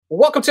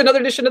Welcome to another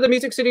edition of the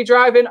Music City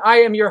Drive-In. I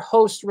am your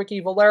host,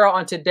 Ricky Valera.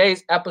 On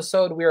today's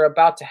episode, we are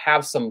about to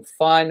have some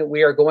fun.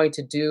 We are going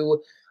to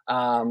do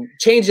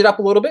change it up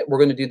a little bit. We're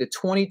going to do the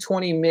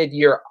 2020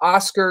 mid-year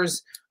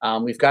Oscars.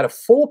 We've got a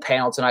full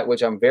panel tonight,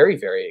 which I'm very,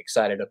 very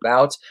excited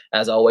about.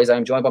 As always,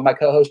 I'm joined by my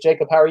co-host,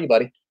 Jacob. How are you,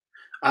 buddy?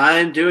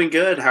 I'm doing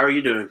good. How are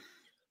you doing?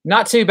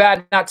 Not too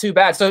bad, not too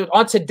bad. So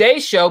on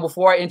today's show,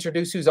 before I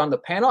introduce who's on the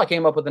panel, I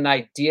came up with an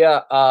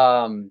idea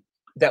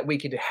that we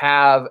could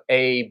have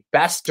a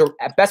best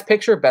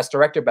picture, best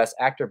director, best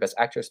actor, best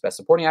actress, best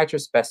supporting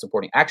actress, best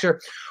supporting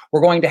actor. We're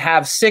going to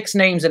have 6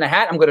 names in a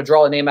hat. I'm going to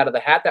draw a name out of the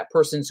hat. That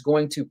person's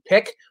going to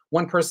pick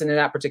one person in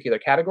that particular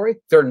category.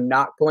 They're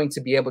not going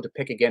to be able to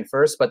pick again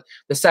first, but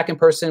the second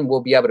person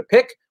will be able to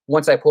pick.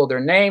 Once I pull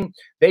their name,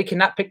 they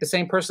cannot pick the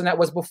same person that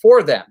was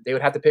before them. They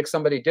would have to pick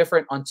somebody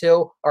different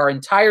until our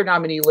entire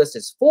nominee list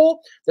is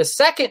full. The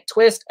second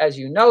twist, as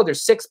you know,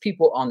 there's 6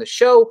 people on the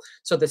show.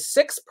 So the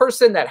 6th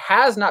person that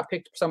has not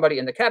picked somebody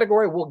in the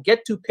category will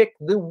get to pick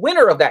the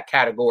winner of that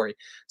category.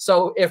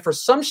 So if for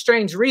some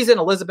strange reason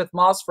Elizabeth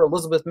Moss for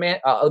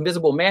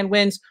Invisible Man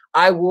wins,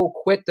 I will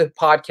quit the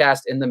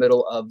podcast in the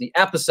middle of the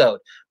episode.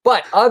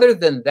 But other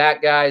than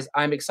that, guys,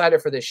 I'm excited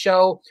for this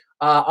show.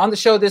 On the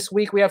show this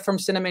week, we have from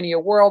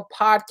Cinemania World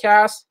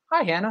podcast.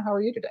 Hi, Hannah. How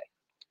are you today?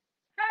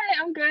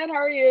 Hi, I'm good. How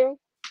are you?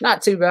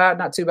 Not too bad.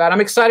 Not too bad.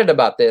 I'm excited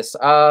about this.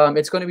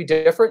 It's going to be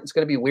different. It's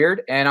going to be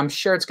weird. And I'm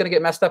sure it's going to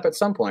get messed up at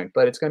some point,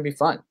 but it's going to be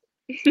fun.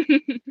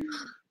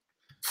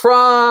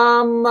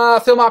 From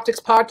Film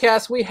Optics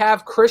podcast, we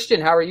have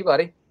Christian. How are you,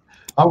 buddy?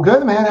 I'm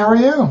good, man. How are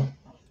you?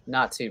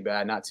 Not too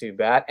bad. Not too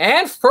bad.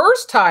 And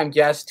first-time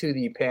guest to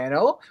the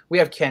panel, we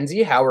have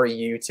Kenzie. How are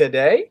you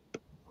today?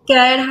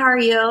 Good. How are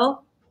you?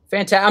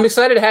 Fantastic. I'm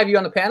excited to have you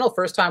on the panel.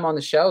 First time on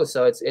the show,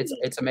 so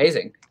it's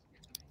amazing.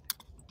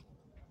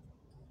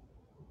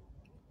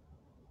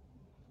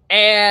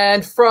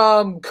 And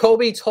from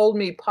Colby Told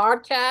Me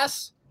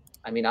podcast,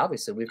 I mean,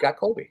 obviously, we've got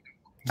Colby.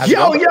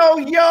 Yo,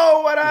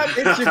 what up?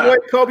 It's your boy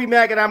Kobe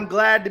Mack, and I'm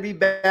glad to be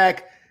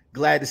back.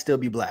 Glad to still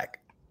be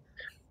black.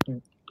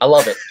 I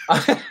love it.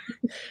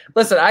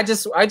 Listen, I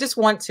just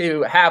want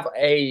to have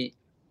a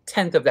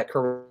 10th of that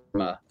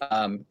charisma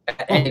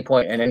at any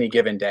point in any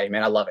given day,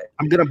 man. I love it.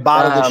 I'm gonna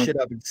bottle this shit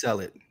up and sell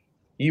it.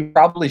 You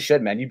probably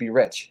should, man. You'd be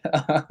rich.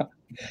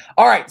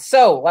 All right.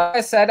 So, like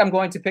I said, I'm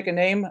going to pick a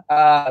name.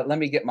 Let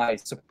me get my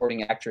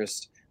supporting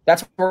actress.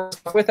 That's what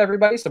we're with,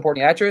 everybody.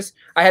 Supporting actress.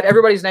 I had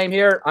everybody's name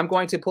here. I'm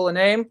going to pull a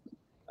name.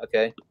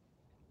 Okay.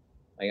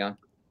 Hang on.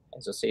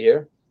 Let's just see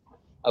here.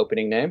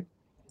 Opening name.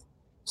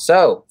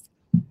 So,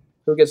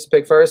 who gets to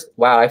pick first?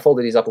 Wow, I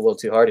folded these up a little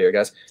too hard here,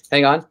 guys.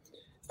 Hang on.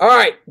 All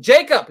right,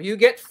 Jacob, you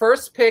get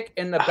first pick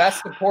in the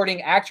best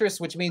supporting actress,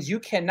 which means you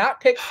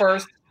cannot pick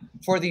first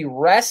for the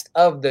rest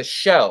of the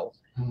show.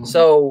 Mm-hmm.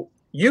 So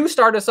you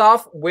start us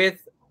off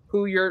with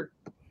who your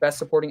best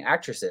supporting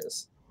actress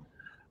is.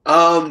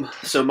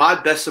 So my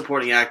best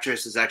supporting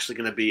actress is actually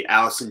going to be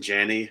Allison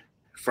Janney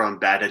from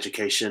Bad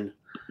Education.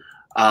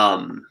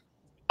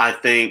 I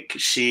think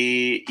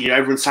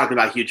everyone's talking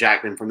about Hugh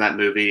Jackman from that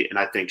movie, and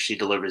I think she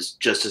delivers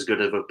just as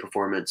good of a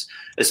performance,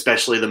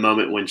 especially the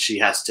moment when she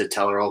has to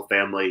tell her whole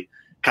family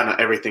kind of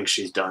everything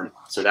she's done.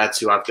 So that's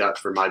who I've got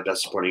for my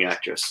best supporting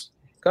actress.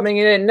 Coming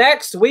in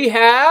next, we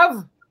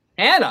have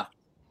Hannah.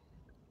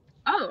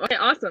 Oh, okay,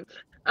 awesome.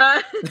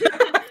 Marissa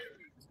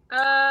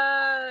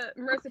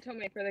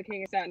Tomei for The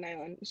King of Staten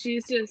Island.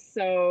 She's just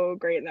so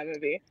great in that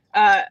movie.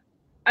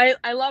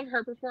 I love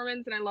her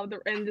performance, and I love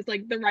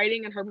the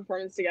writing and her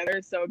performance together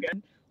is so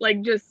good.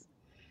 Like, just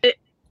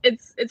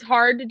it's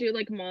hard to do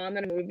like mom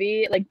in a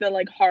movie, like the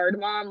like hard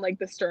mom, like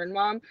the stern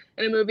mom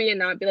in a movie, and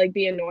not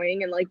be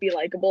annoying and like be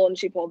likable, and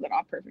she pulled it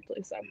off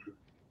perfectly. So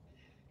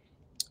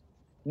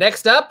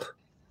next up,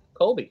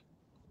 Colby.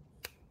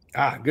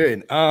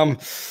 Good. A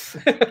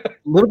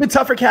little bit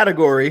tougher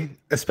category,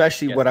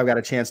 especially what I've got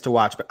a chance to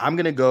watch, but I'm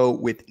gonna go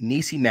with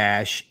Niecy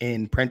Nash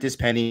in Prentice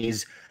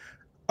Penny's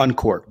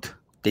Uncorked.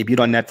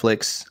 Debuted on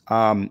Netflix.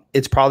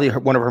 It's probably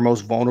one of her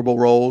most vulnerable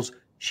roles.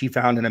 She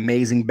found an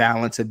amazing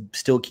balance of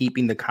still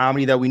keeping the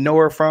comedy that we know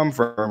her from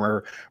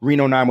her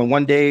Reno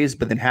 911 days,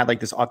 but then had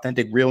like this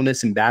authentic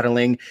realness in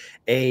battling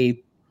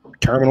a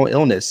terminal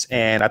illness.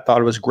 And I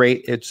thought it was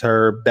great. It's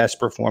her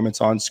best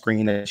performance on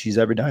screen that she's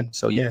ever done.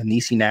 So yeah,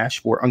 Niecy Nash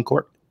for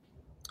Uncorked.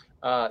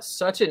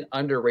 Such an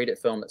underrated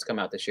film that's come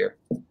out this year.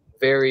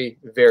 Very,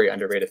 very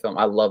underrated film.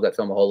 I love that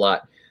film a whole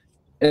lot.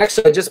 And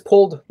actually, I just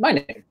pulled my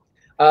name.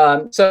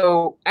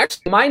 So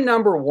actually my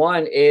number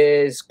one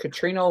is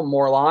Katrina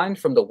Morlan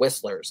from The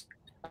Whistlers.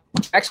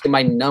 Actually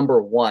my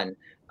number one.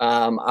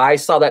 I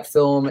saw that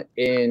film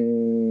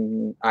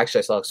I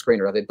saw a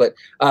screener of it, but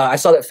I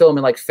saw that film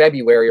in like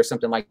February or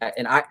something like that.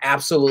 And I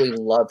absolutely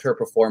loved her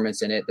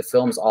performance in it. The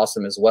film's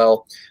awesome as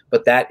well,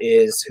 but that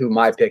is who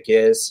my pick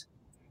is.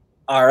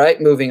 All right,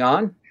 moving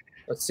on.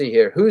 Let's see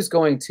here. Who's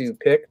going to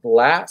pick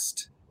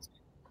last?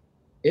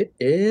 It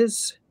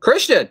is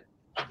Christian.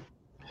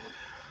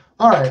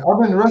 All right, I've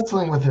been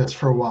wrestling with this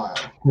for a while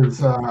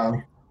because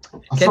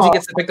Kenzie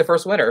gets to pick the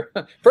first winner.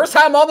 First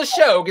time on the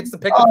show gets to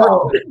pick the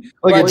first winner.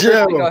 Look at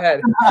Jim. Go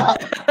ahead.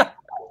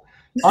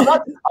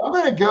 I'm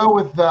going to go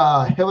with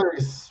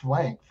Hilary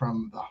Swank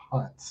from The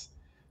Hunts.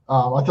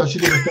 I thought she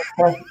did a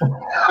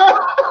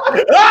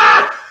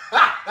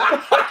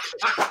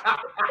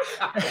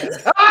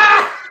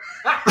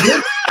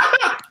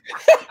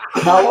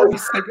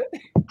Kobe's so good.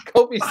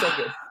 Kobe's so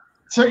good.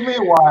 Took me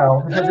a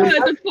while. Because it's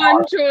a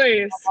fun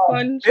choice.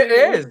 It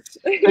is.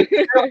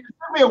 It took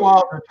me a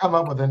while to come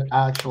up with an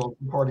actual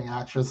supporting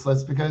actress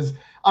list because,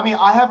 I mean,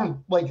 I've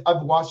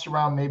watched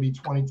around maybe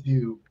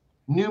 22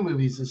 new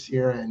movies this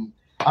year, and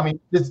I mean,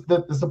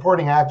 the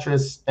supporting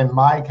actress in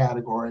my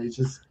category is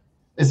just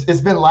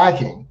it's been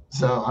lacking.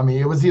 So I mean,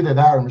 it was either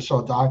that or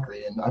Michelle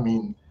Dockery, and I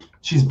mean,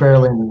 she's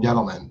barely in The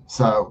Gentleman.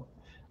 So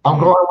I'm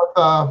going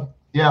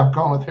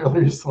with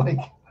Hilary Swank.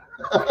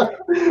 All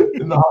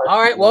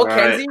right. Well,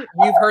 Kenzie,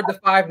 you've heard the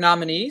 5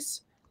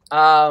 nominees.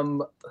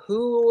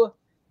 Who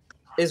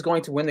is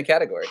going to win the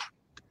category?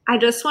 I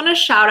just want to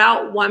shout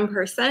out one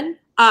person,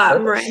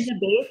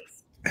 Miranda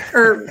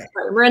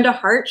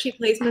Hart. She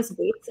plays Miss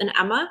Bates in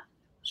Emma.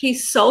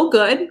 She's so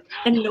good,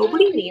 and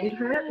nobody named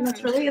her, and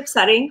that's really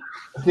upsetting.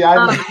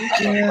 Yeah,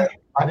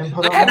 I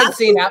haven't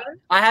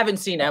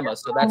seen Emma,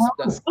 so that's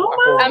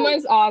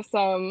Emma's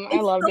awesome.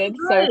 I loved it.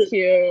 So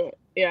cute.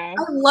 Yeah,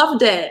 I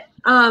loved it.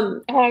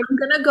 I'm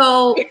gonna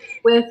go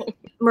with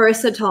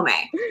Marissa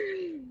Tomei.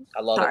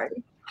 I love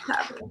it.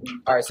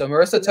 All right, so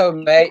Marissa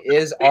Tomei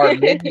is our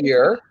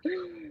mid-year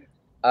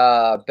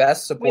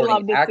best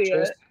supporting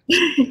actress.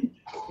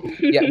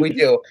 Yeah, we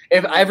do.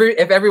 If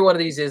every one of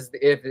these is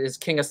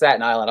King of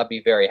Staten Island, I'll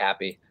be very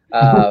happy.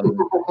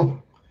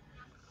 All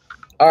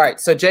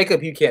right, so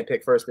Jacob, you can't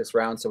pick first this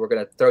round, so we're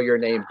gonna throw your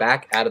name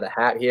back out of the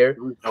hat here.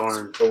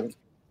 Oh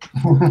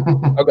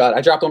God,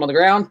 I dropped one on the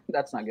ground.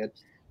 That's not good.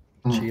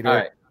 Cheater. All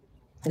right.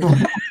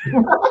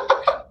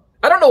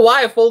 I don't know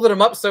why I folded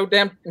them up so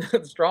damn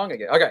strong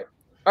again. Okay.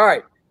 All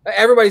right.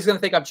 Everybody's gonna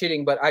think I'm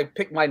cheating, but I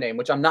picked my name,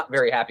 which I'm not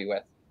very happy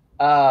with.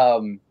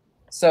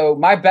 So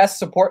my best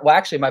support. Well,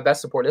 actually, my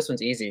best support. This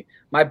one's easy.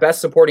 My best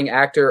supporting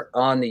actor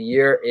on the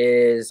year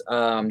is.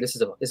 This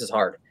is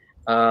hard.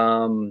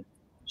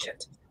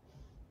 Shit.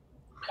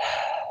 I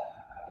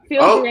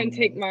feel like you're gonna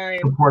take mine.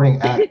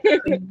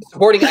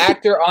 Supporting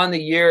actor on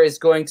the year is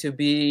going to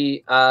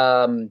be.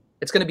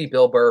 It's going to be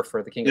Bill Burr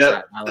for the King of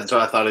Staten Island. That's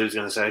what I thought he was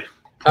going to say.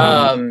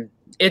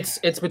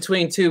 It's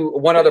between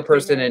one other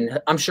person, and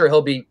I'm sure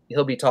he'll be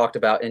talked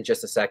about in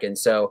just a second.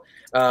 So,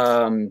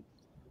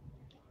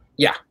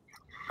 yeah.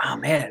 Oh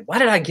man, why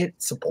did I get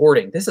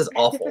supporting? This is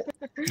awful.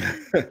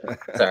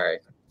 Sorry,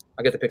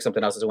 I'll get to pick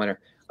something else as a winner.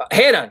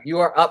 Hannah, you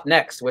are up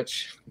next.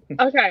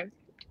 Okay,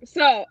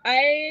 so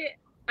I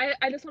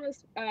just want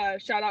to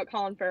shout out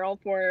Colin Farrell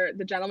for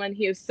The Gentleman.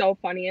 He is so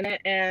funny in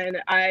it,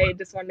 and I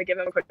just wanted to give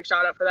him a quick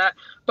shout out for that.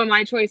 But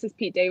my choice is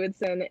Pete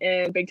Davidson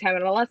in Big Time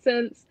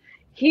Adolescence.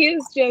 He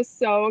is just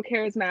so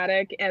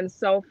charismatic and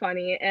so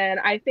funny, and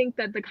I think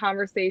that the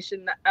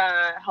conversation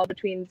held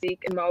between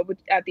Zeke and Mo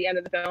at the end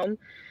of the film,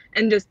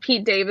 and just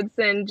Pete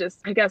Davidson just,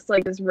 I guess,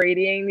 like, just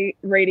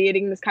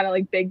radiating this kind of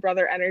like big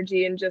brother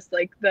energy, and just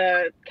like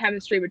the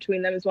chemistry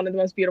between them is one of the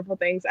most beautiful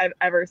things I've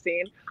ever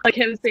seen. Like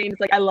him saying,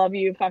 like, "I love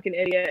you, fucking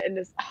idiot," and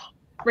just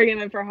bringing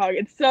him in for a hug.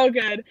 It's so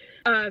good.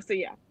 So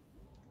yeah.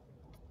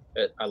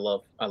 I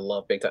love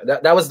Big Time.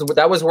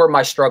 That was where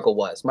my struggle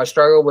was. My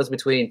struggle was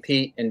between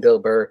Pete and Bill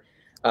Burr.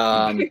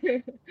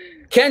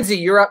 Kenzie,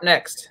 you're up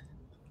next.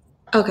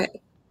 Okay.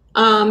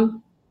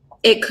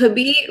 It could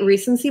be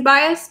recency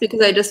bias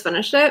because I just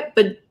finished it,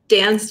 but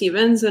Dan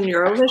Stevens in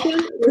Eurovision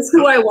is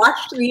who I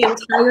watched the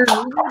entire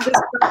movie.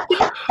 He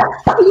was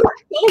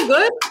so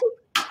good.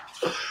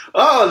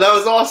 Oh, that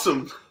was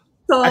awesome.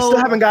 So I still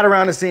haven't got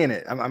around to seeing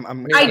it.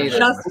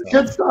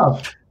 Good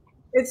stuff.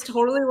 It's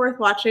totally worth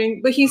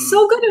watching, but he's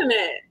so good in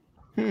it.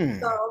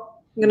 So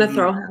I'm gonna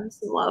throw him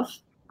some love.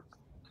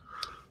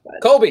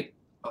 Colby.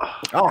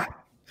 Oh,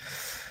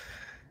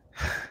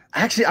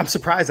 actually, I'm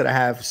surprised that I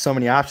have so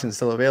many options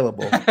still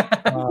available.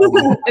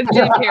 It's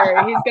Jim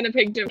Carrey. He's gonna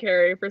pick Jim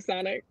Carrey for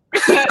Sonic.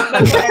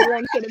 That's what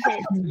everyone should have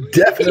picked.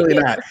 Definitely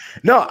not.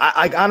 No,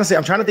 I honestly,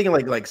 I'm trying to think of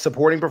like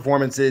supporting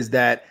performances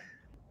that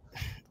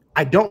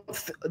I don't.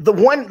 The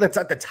one that's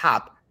at the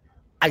top,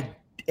 I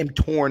am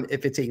torn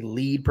if it's a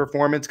lead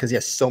performance because he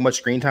has so much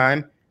screen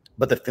time,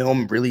 but the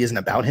film really isn't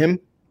about him.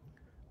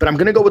 But I'm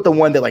gonna go with the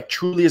one that like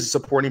truly is a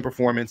supporting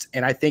performance,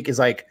 and I think is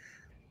like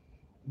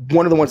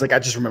one of the ones like I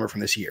just remember from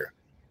this year,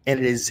 and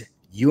it is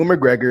Ewan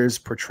McGregor's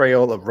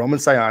portrayal of Roman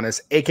Sionis,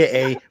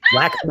 aka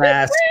Black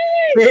Mass,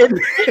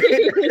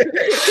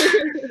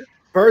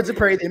 Birds of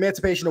Prey, The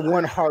Emancipation of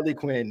One Harley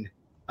Quinn.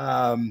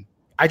 I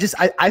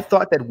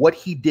thought that what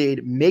he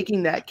did,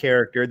 making that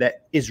character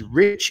that is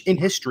rich in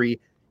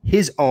history,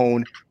 his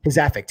own, his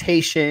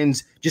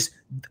affectations, just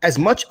as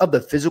much of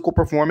the physical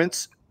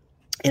performance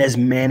and as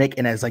manic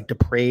and as like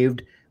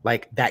depraved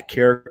like that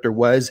character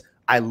was.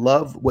 I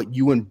love what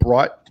Ewan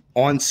brought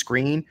on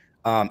screen.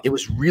 It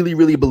was really,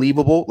 really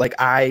believable. Like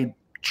I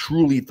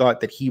truly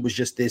thought that he was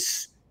just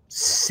this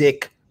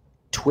sick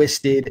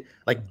twisted,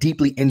 like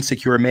deeply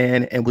insecure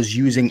man, and was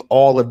using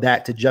all of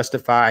that to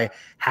justify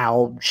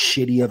how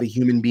shitty of a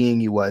human being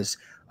he was.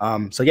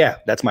 So yeah,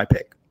 that's my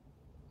pick.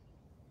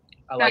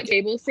 I like That it.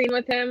 table scene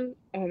with him.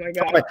 Oh my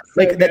god. Like,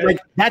 so that, good. like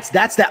that's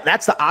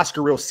the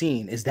Oscar reel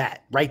scene. Is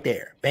that right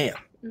there? Bam.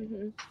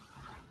 Mhm.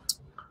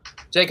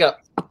 Jacob.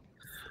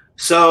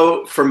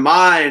 So for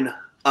mine,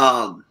 I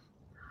have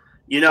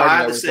the where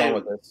we're going same.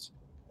 with this.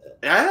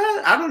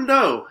 I don't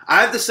know.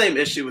 I have the same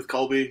issue with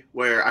Colby,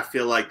 where I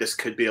feel like this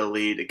could be a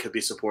lead, it could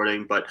be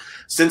supporting, but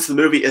since the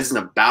movie isn't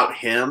about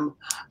him,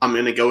 I'm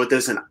going to go with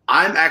this, and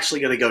I'm actually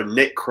going to go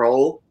Nick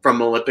Kroll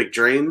from Olympic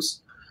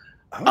Dreams.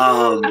 I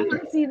want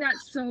to see that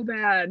so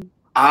bad.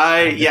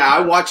 I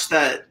watched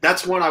that.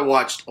 That's one I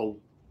watched a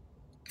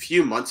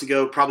few months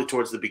ago, probably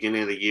towards the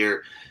beginning of the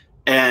year,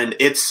 and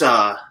it's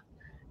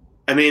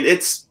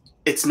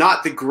it's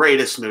not the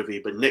greatest movie,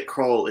 but Nick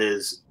Kroll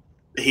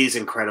he's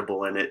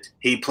incredible in it.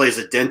 He plays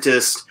a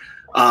dentist.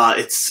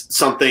 It's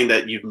something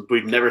that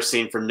we've never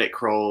seen from Nick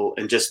Kroll,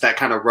 and just that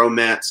kind of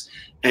romance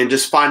and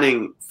just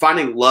finding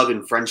love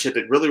and friendship.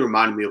 It really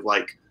reminded me of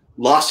like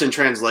Lost in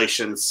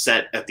Translation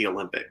set at the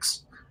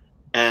Olympics.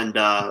 And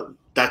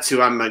that's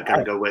who I'm going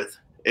to go with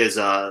is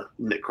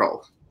Nick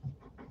Kroll.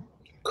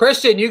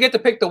 Christian, you get to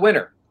pick the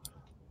winner.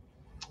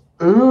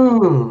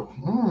 Ooh,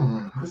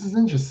 this is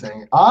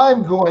interesting.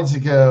 I'm going to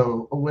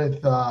go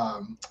with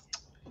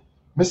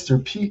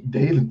Mr. Pete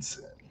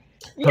Davidson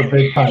for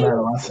Big Time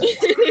Adolescent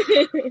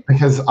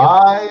because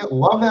I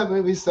love that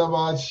movie so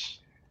much.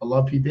 I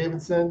love Pete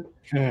Davidson.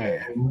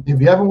 And if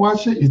you haven't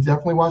watched it, you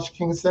definitely watch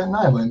King of Staten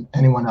Island.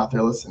 Anyone out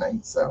there listening?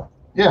 So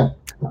yeah.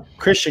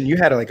 Christian, you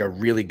had like a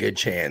really good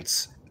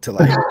chance to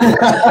like.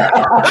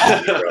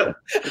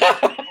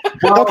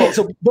 Okay,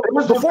 so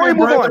before we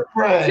move on,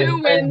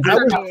 Two wins I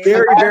for was me.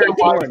 very, very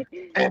torn.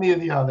 Any of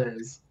the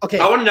others? Okay,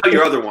 I want to know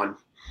your other one.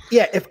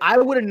 yeah, if I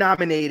would have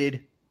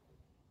nominated,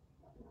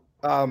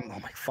 oh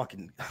my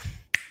fucking,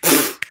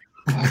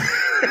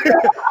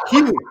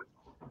 Hugh,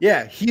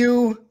 yeah,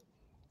 Hugh.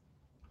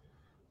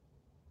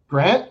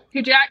 Grant?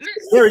 Hugh Jackman.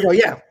 There we go.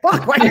 Yeah,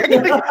 fuck. Why can't I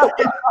think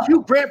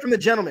Hugh Grant from The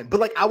Gentleman? But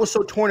like, I was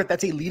so torn if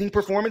that's a leading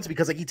performance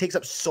because like he takes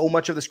up so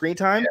much of the screen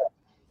time.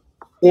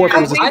 Or if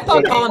it was I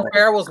thought Colin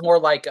Farrell was more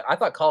like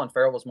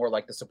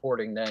the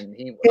supporting than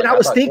he. And I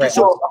was thinking, Grant-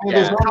 so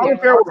yeah. Colin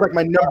Farrell was like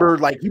my number,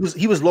 like he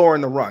was lower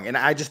in the rung, and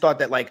I just thought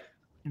that like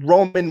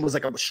Roman was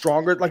like a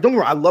stronger. Like don't get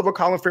me wrong, I love what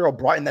Colin Farrell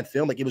brought in that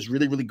film. Like it was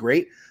really really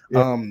great.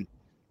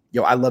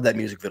 Yeah. I love that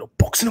music video.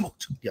 Books in the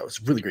Books. Yo, it's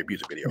a really great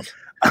music video.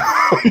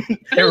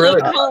 It really,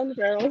 Colin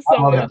Farrell. I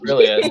So love good. it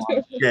really is.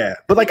 Yeah,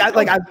 but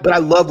I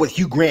love what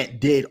Hugh Grant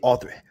did all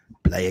through.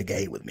 Play a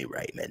game with me,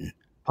 Raymond.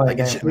 Like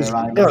it was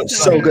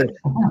so good.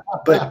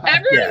 But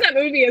Everyone yeah. in that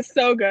movie is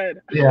so good.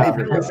 Yeah,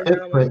 Favorite. it's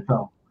a great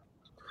film.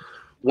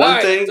 One All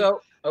right, thing,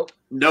 so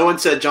no one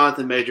said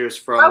Jonathan Majors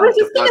from I was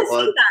just Defy gonna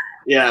Blood. say that.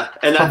 Yeah,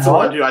 and that's From the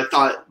what? one who I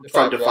thought Defy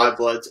from Blood. Defy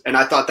Bloods, and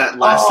I thought that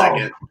last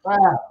second.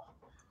 Wow.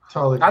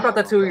 Totally. I thought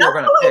that's who you were That's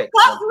going what to I pick.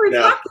 thought we were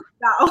Yeah. talking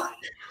about.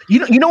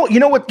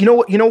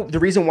 You know the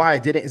reason why I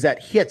did it is that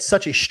he had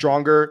such a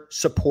stronger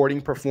supporting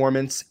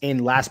performance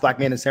in Last Black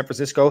Man in San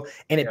Francisco,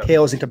 and it Yeah.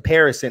 pales in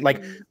comparison.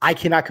 Like I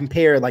cannot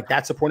compare like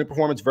that supporting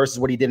performance versus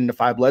what he did in The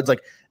Five Bloods.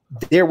 Like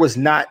there was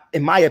not,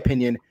 in my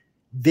opinion,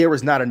 there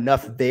was not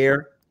enough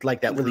there like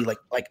that really like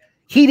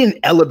he didn't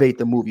elevate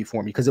the movie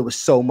for me because it was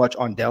so much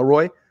on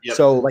Delroy. Yep.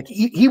 So like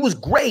he was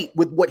great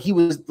with what he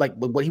was like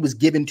with what he was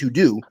given to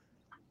do.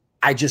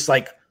 I just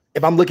like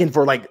if I'm looking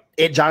for like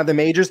Jonathan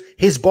Majors,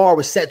 his bar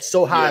was set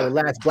so high with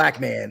Last Black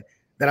Man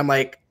that I'm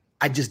like,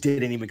 I just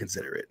didn't even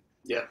consider it.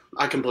 Yeah,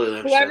 I completely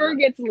understand. Whoever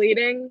gets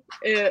leading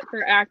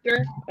for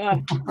actor,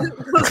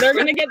 they're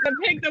gonna get the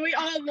pick that we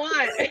all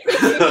want.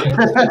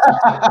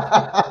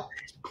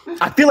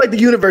 I feel like the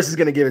universe is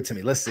gonna give it to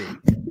me. Let's see.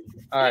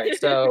 All right,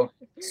 so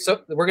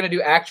we're going to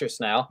do actress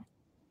now,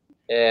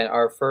 and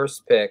our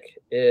first pick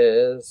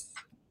is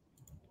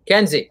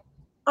Kenzie.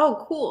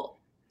 Oh, cool.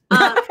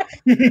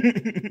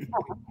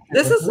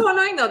 This is so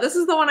annoying though. This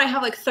is the one I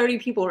have like 30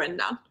 people written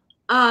down.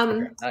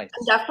 Nice.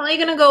 I'm definitely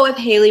gonna go with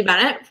Haley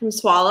Bennett from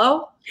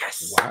Swallow.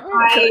 Yes. Wow.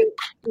 I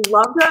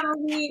love that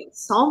movie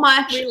so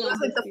much. We It was love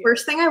like this the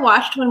first thing I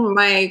watched when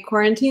my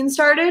quarantine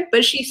started,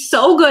 but she's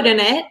so good in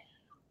it.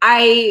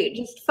 I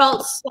just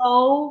felt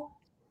so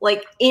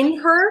like in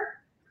her,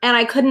 and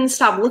I couldn't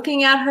stop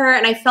looking at her,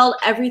 and I felt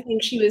everything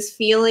she was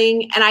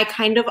feeling, and I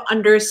kind of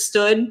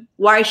understood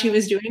why she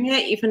was doing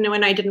it, even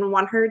when I didn't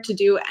want her to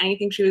do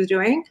anything she was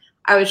doing.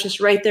 I was just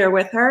right there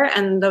with her,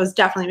 and that was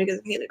definitely because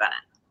of Haley Bennett.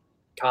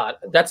 God,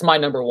 that's my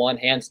number one,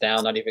 hands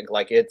down. Not even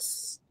like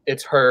it's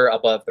her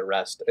above the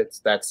rest.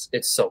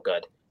 It's so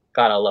good.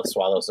 God, I love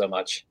Swallow so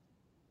much.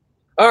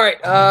 All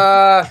right,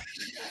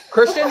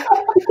 Christian.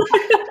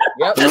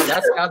 Yep,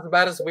 that sounds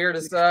about as weird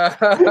as.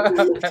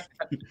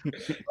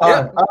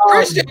 Yep.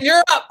 Christian,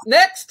 you're up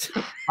next.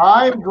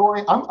 I'm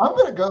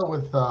gonna go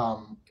with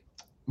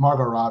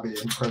Margot Robbie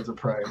in Birds of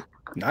Prey.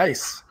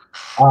 Nice.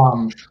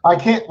 I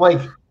can't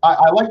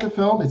I like the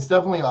film. It's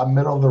definitely a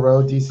middle of the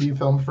road DC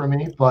film for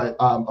me, but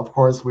of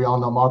course we all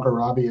know Margot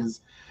Robbie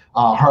is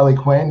Harley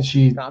Quinn.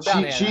 She is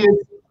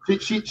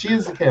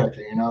a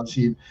character. You know,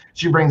 she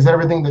brings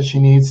everything that she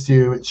needs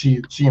to.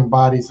 She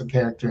embodies the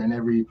character in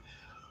every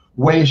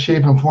way,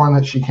 shape, and form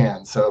that she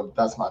can. So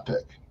that's my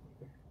pick.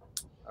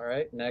 All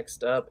right.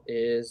 Next up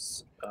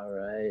is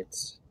I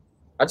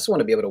just want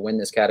to be able to win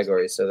this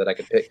category so that I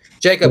can pick.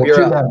 Jacob,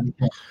 you're up.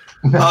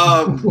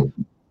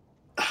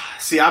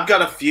 See, I've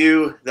got a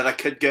few that I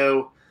could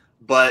go,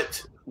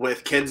 but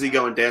with Kenzie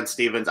going Dan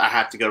Stevens, I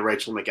have to go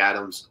Rachel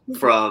McAdams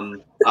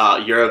from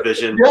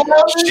Eurovision.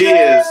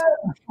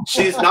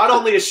 She's not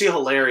only is she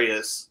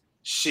hilarious,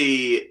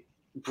 she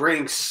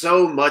brings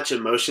so much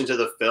emotion to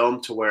the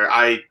film to where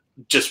I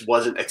just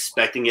wasn't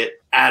expecting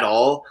it at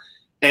all.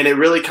 And it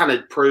really kind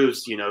of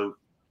proves, you know,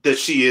 that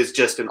she is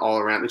just an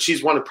all-around, and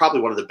she's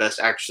probably one of the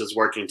best actresses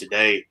working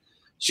today.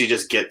 She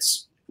just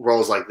gets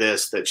roles like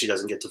this that she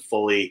doesn't get to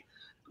fully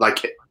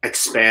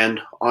expand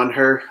on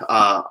her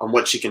on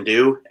what she can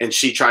do, and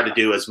she tried to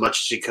do as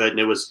much as she could, and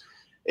it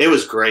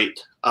was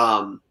great.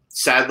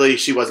 Sadly,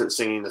 she wasn't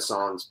singing the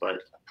songs, but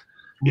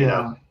you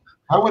know,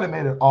 I would have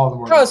made it all the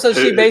more. Oh, so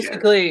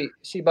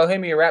she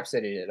Bohemian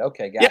Rhapsody did.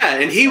 Okay, got yeah,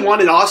 and he won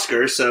an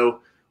Oscar, so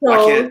why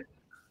can't?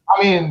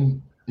 I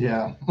mean,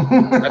 yeah.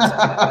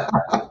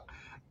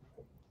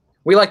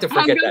 We like to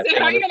forget that.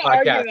 How are you going to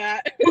argue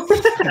that?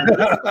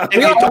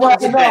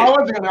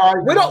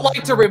 We don't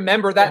like to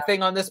remember that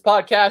thing on this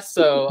podcast,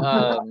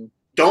 so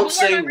don't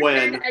sing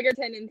when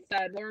Egerton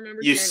instead. We'll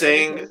remember you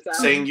sing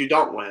you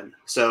don't win.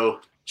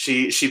 So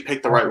she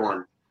picked the right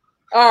one.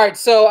 All right,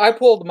 so I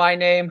pulled my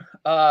name.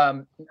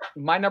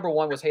 My number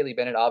one was Haley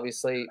Bennett,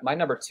 obviously. My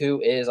number two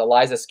is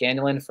Eliza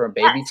Scanlon from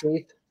Baby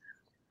Teeth.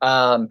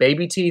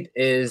 Baby Teeth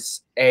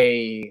is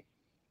a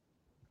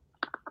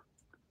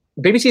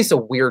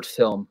weird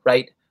film,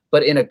 right?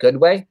 But in a good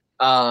way.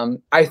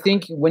 I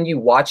think when you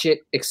watch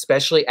it,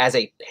 especially as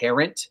a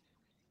parent,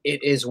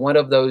 it is one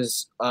of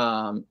those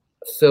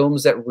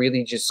films that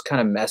really just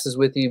kind of messes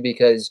with you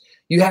because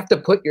you have to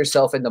put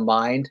yourself in the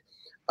mind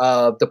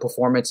of the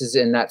performances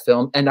in that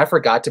film. And I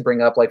forgot to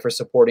bring up, for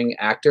supporting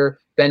actor,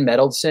 Ben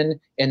Mendelsohn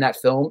in that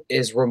film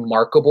is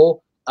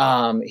remarkable.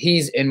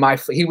 He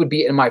would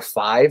be in my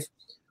 5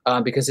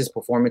 because his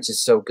performance is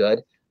so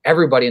good.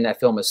 Everybody in that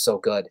film is so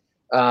good.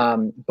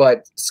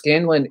 But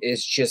Scanlon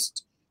is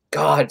just,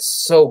 God,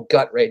 so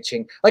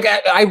gut-wrenching.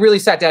 I really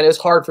sat down. It was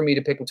hard for me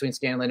to pick between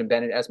Scanlon and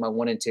Bennett as my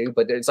 1 and 2,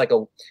 but it's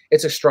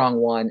a strong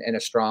 1 and a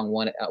strong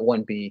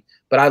 1B.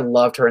 But I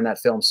loved her in that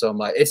film so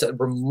much. It's a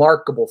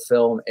remarkable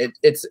film.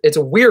 It's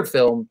a weird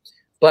film,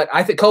 but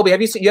I think Colby,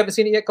 you haven't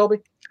seen it yet, Colby?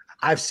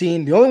 I've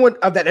seen the only one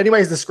of that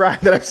anybody's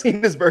described that I've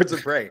seen is Birds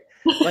of Prey.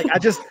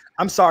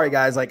 I'm sorry,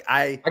 guys.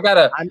 I've got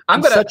a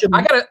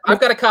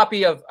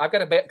copy of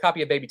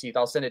Baby Teeth.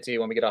 I'll send it to you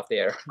when we get off the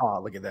air. Oh,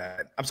 look at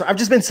that. I'm sorry. I've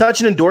just been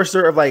such an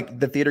endorser of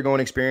the theater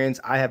going experience.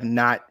 I have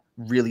not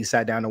really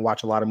sat down and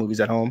watched a lot of movies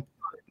at home.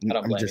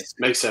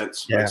 Makes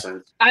sense. Yeah. Makes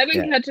sense. I've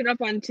been catching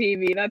up on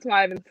TV. That's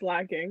why I've been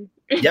slacking.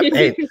 Yep.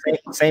 Hey,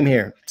 same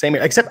here.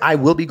 Except I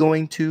will be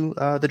going to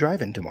the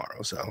drive-in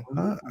tomorrow. So,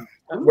 what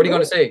are you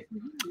going to see?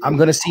 I'm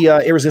going to see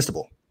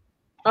Irresistible.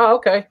 Oh,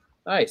 okay,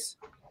 nice.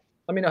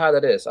 Let me know how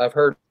that is. I've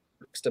heard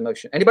mixed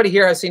emotion. Anybody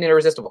here has seen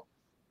Irresistible?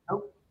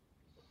 Nope.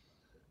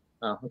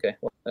 Oh, okay.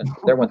 Well,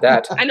 there went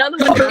that. I know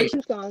the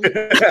motivation song.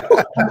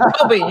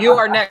 Colby, you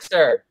are next,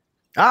 sir.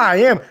 I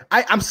am.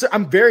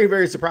 I'm very,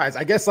 very surprised.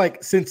 I guess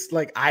since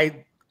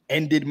I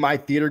ended my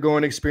theater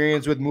going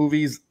experience with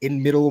movies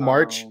in middle of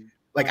March,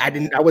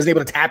 I wasn't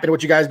able to tap into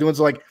what you guys doing.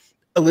 So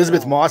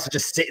Elizabeth Moss is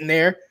just sitting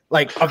there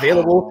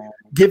available,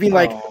 giving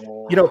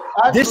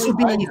this would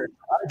be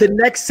the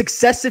next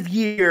successive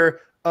year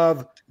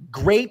of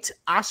great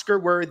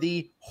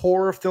Oscar-worthy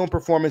horror film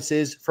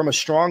performances from a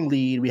strong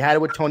lead. We had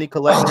it with Toni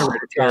Collette in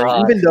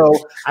Hereditary, even though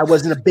I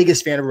wasn't the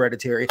biggest fan of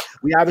Hereditary.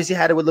 We obviously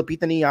had it with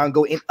Lupita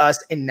Nyong'o in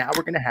Us, and now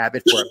we're going to have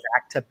it for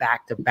a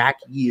back-to-back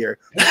year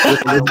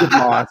with Elizabeth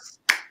Moss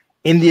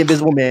in The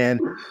Invisible Man.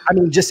 I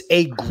mean, just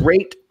a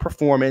great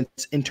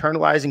performance,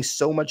 internalizing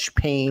so much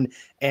pain,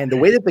 and the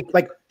way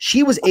that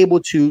she was able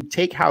to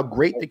take how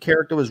great the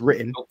character was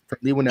written from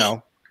Leigh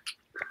Whannell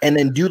and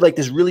then do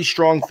this really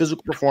strong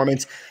physical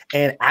performance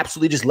and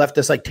absolutely just left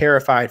us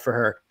terrified for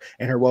her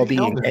and her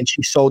well-being. And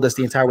she sold us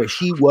the entire way.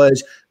 She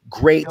was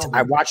great.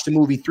 I watched the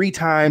movie 3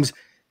 times.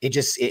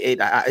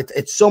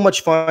 It's so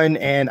much fun,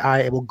 and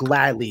I will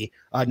gladly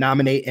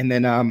nominate and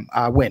then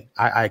win.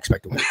 I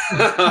expect to win.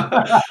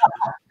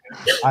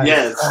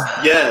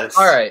 Yes.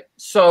 All right.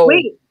 So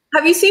wait,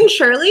 have you seen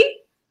Shirley?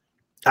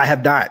 I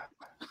have not.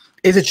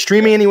 Is it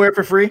streaming anywhere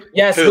for free?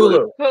 Yes,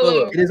 Hulu.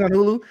 It is on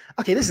Hulu.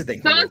 Okay, this is the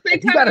thing.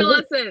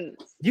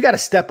 You got to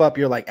step up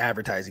your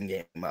advertising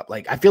game up.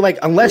 I feel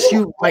unless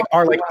you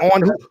are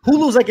on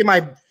Hulu's in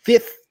my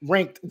 5th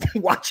ranked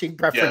watching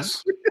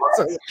preference. Yes.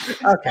 So,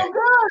 okay.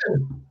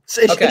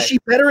 So is she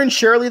better in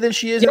Shirley than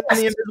she is in The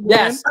Invisible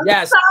Man?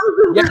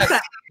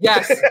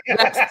 Yes.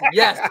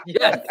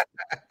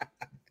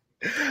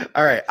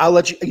 All right, I'll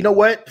let you. You know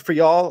what? For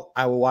y'all,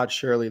 I will watch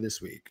Shirley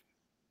this week.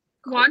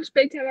 Watch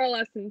Big Time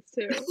Adolescence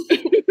too.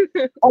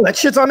 Oh, that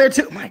shit's on there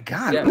too. My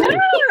God.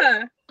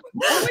 Yeah.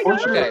 Oh my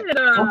god!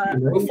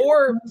 Okay.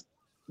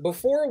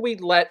 Before we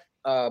let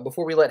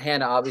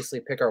Hannah obviously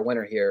pick our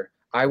winner here,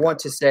 I want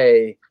to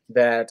say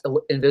that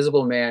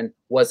Invisible Man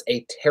was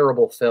a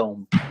terrible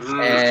film,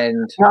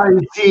 and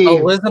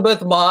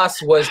Elizabeth Moss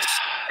was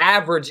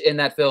average in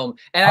that film.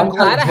 And I'm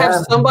glad I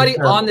have somebody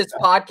on this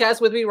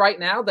podcast with me right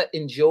now that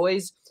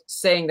enjoys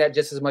saying that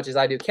just as much as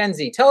I do.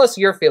 Kenzie, tell us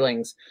your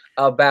feelings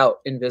about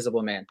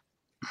Invisible Man.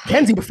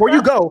 Kenzie, before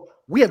you go,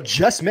 we have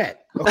just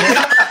met. Okay?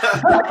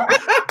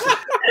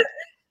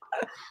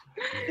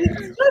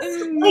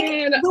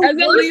 Man, as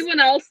a Leave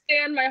I'll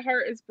stand, my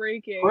heart is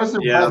breaking. It's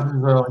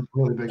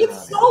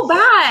so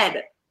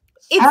bad.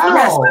 It's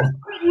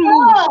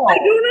I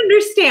don't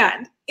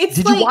understand. Did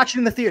you watch it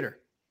in the theater?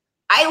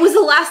 It was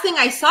the last thing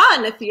I saw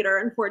in the theater,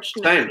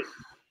 unfortunately.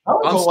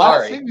 I'm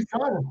sorry.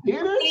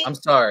 I'm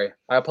sorry.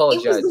 I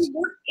apologize.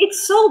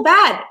 It's so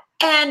bad.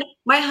 And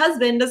my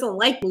husband doesn't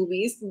like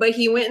movies, but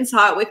he went and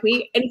saw it with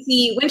me. And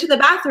he went to the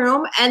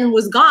bathroom and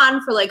was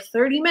gone for like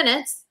 30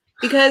 minutes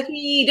because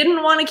he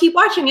didn't want to keep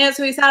watching it.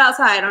 So he sat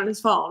outside on his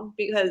phone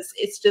because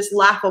it's just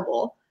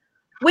laughable.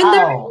 When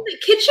they're in the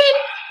kitchen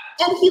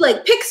and he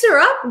like picks her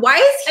up, why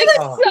is he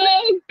so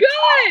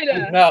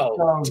good?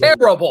 No,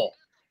 terrible.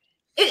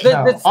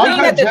 The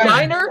scene at the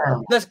diner,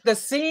 the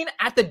scene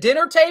at the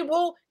dinner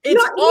table,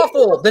 it's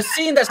awful. The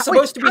scene that's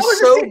supposed to be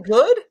so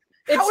good,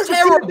 it's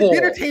terrible. The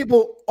dinner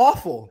table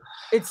awful.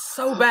 It's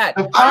so bad.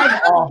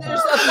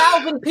 There's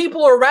 1,000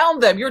 people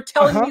around them. You're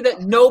telling me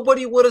that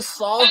nobody would have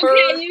saw her?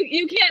 Okay,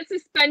 you can't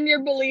suspend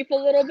your belief a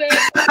little bit.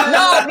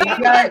 No,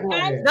 exactly.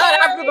 I'm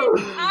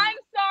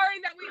sorry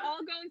that we all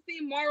go and see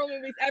Marvel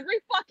movies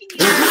every fucking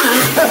year.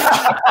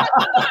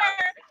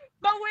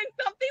 But when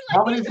something like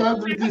how many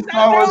times did you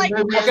Star Wars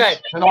movies? Okay,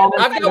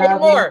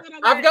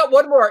 I've got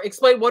one more.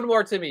 Explain one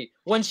more to me.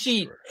 When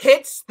she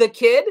hits the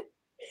kid,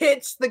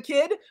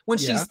 when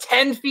she's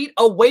 10 feet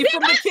away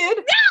from the kid.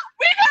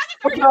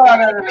 We've had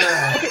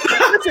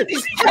this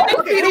She's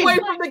 10 feet away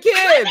from the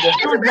kid.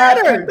 We've had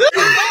this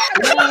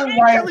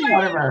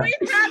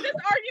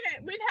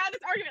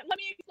argument. Let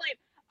me explain.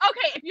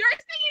 Okay, if you're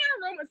sitting in a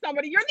room with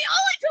somebody, you're the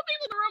only two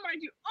people in the room,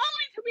 mind you.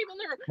 Only two people in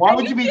the room. Why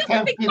would you be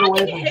 10 feet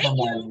away from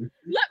somebody?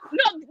 No,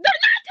 they're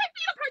not 10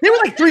 feet apart. They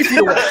were like 3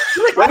 feet away.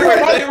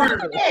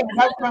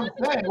 That's what I'm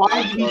saying. Why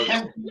would you be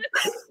 10 feet?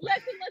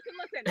 Listen.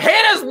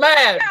 Hannah's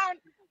mad.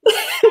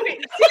 Okay,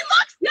 she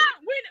looks down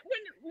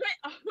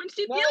when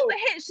she feels the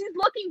hit. She's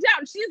looking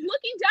down. She's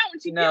looking down when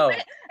she feels the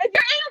hit. If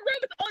you're in a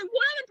room with only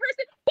one other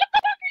person, what the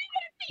fuck are you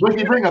gonna see?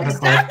 Ricky, bring up the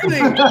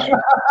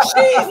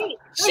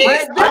She's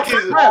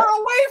far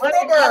away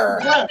from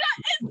her.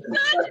 It's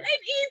such an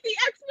easy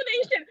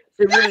explanation.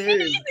 Such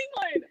an easy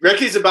one.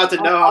 Ricky's about to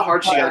know how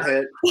hard she got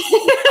hit.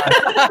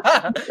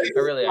 I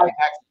really am.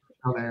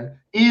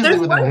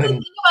 There's one good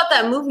thing about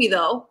that movie,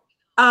 though.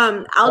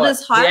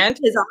 Aldous Hodge,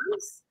 his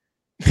arms.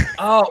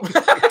 Oh,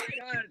 God,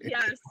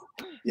 yes.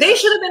 They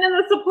should have been in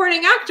the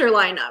supporting actor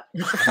lineup.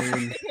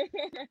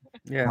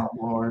 Yeah.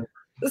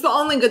 That's the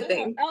only good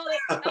thing. Aldous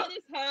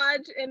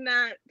Hodge in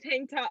that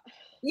tank top.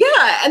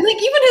 Yeah, and like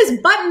even his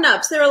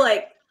button-ups, they were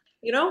like,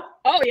 you know?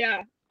 Oh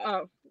yeah.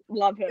 Oh,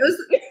 love him.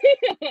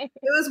 It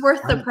was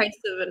worth the price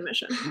of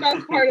admission.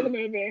 Best part of the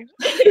movie.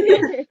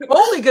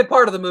 Only good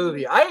part of the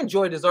movie. I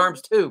enjoyed his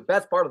arms too.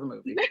 Best part of the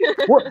movie.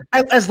 Well,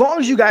 as long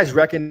as you guys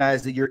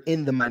recognize that you're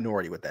in the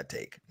minority with that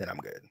take, then I'm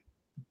good.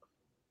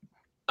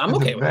 I'm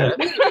okay with that.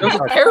 It was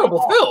a terrible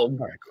film.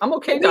 I'm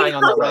okay dying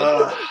on that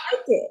one.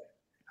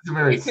 It's a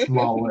very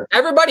small list.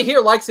 Everybody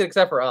here likes it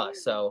except for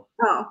us. So.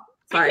 Oh,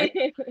 sorry.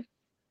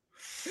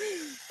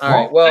 All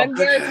right. Well. I'm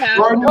very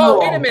passionate.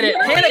 Oh, wait a minute.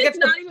 Hannah gets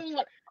not even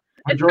one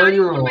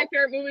of my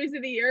favorite movies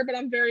of the year, but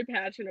I'm very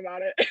passionate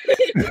about it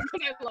because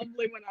I love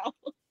Leave-N-All.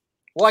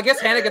 Well, I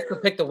guess Hannah gets to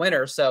pick the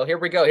winner. So here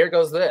we go. Here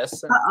goes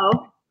this.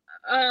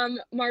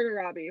 Margot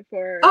Robbie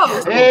for.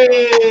 Oh,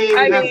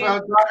 hey, that's what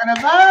I'm talking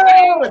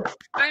about.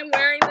 I'm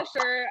wearing the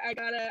shirt. I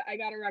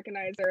gotta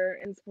recognize her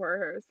and support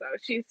her. So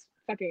she's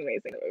fucking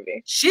amazing in the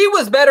movie. She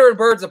was better in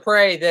Birds of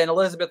Prey than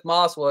Elizabeth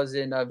Moss was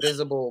in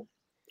Visible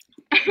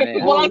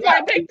Man. Well, that's why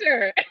I picked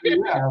her.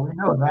 Yeah, we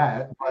know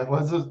that. But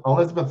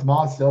Elizabeth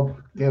Moss still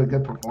gave a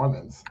good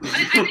performance.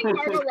 I think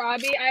Margot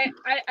Robbie. I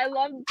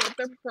love both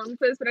their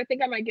performances, but I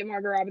think I might give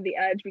Margot Robbie the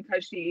edge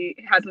because she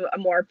has a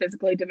more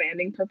physically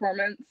demanding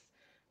performance.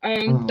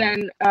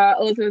 Than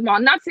Elizabeth Moss.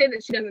 Not saying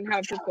that she doesn't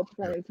have physical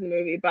performance in the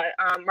movie, but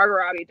Margot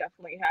Robbie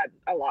definitely had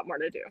a lot more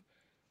to do.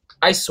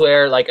 I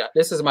swear,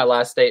 this is my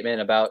last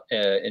statement about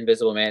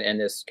Invisible Man in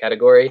this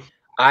category.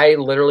 I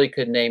literally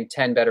could name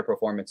 10 better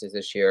performances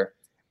this year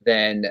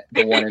than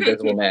the one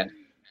Invisible Man.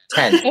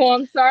 10. Oh,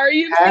 I'm sorry.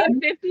 You've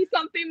seen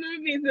 50-something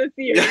movies this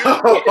year.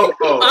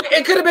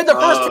 It could have been the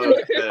first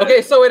 10.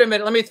 Okay, so wait a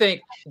minute. Let me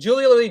think.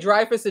 Julia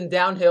Louis-Dreyfus in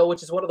Downhill,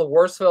 which is one of the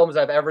worst films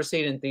I've ever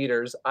seen in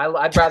theaters.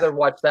 I'd rather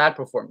watch that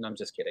perform. No, I'm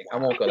just kidding. I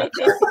won't go that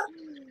far.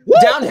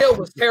 Downhill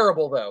was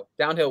terrible, though.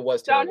 Downhill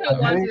was terrible.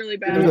 Downhill was really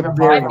bad. I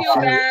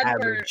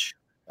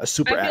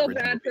feel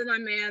bad for my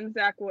man,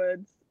 Zach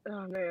Woods.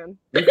 Oh, man.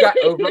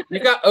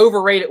 You've got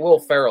overrated Will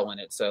Ferrell in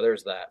it, so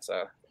there's that.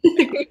 So.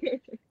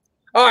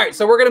 All right,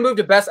 so we're gonna move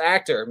to Best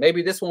Actor.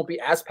 Maybe this won't be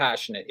as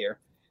passionate here.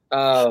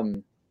 All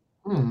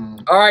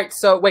right,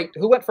 so wait,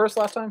 who went first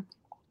last time?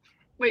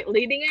 Wait,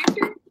 leading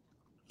actor?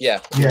 Yeah.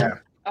 Yeah.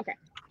 Okay.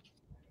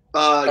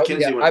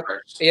 Kenzie went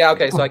first. Yeah,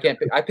 okay, so I can't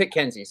pick. I picked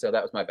Kenzie, so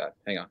that was my bad.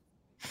 Hang on.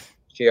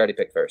 She already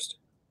picked first.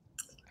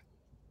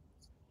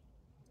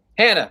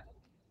 Hannah.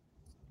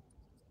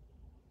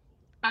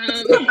 I'm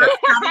going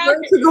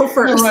to go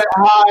first.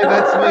 Hi,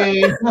 that's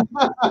me.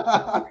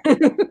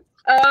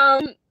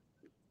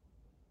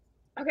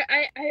 Okay,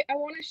 I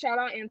want to shout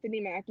out Anthony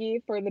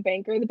Mackie for The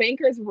Banker. The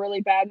Banker is a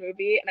really bad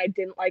movie, and I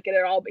didn't like it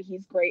at all, but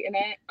he's great in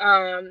it.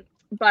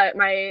 But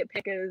my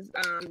pick is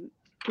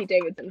Pete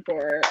Davidson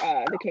for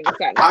The King of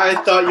Staten Island.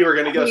 I thought you were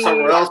going to go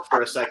somewhere else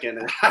for a second,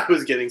 and I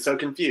was getting so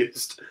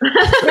confused. What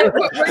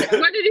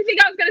did you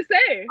think I was going to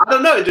say? I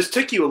don't know. It just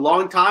took you a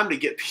long time to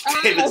get Pete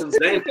Davidson's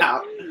name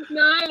out.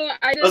 No,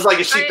 I was like,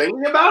 is she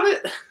thinking about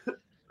it?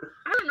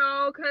 I don't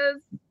know,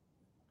 because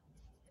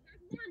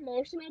there's more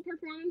emotional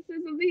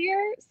performances of the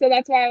year. So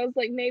that's why I was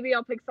like, maybe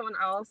I'll pick someone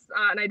else.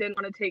 And I didn't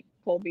want to take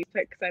Colby's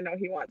pick because I know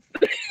he wants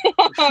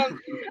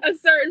a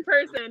certain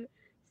person.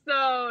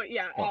 So,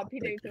 yeah,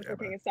 Pete Davidson for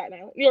King of Staten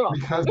Island. You're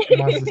welcome.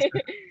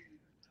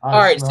 All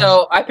right,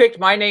 so I picked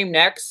my name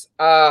next.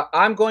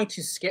 I'm going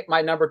to skip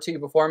my number 2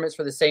 performance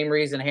for the same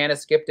reason Hannah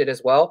skipped it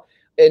as well,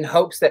 in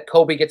hopes that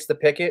Colby gets to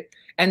pick it.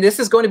 And this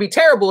is going to be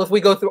terrible if we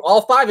go through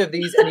all 5 of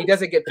these and he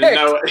doesn't get picked.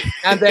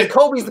 And then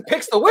Colby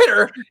picks the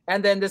winner.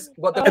 And then this,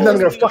 and then I'm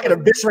going to fucking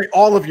eviscerate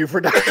all of you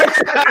for that.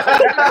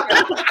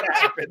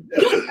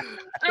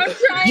 I'm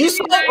trying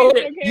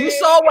you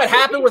saw what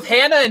happened with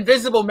Hannah,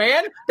 Invisible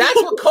Man? That's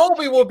what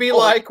Colby will be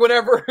like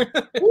whenever.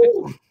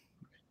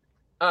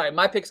 All right,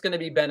 my pick's going to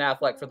be Ben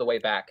Affleck for The Way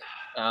Back.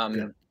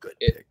 Good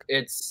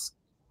it's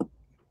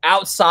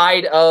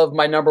outside of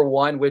my number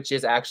 1, which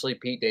is actually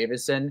Pete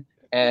Davidson,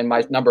 and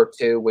my number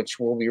 2, which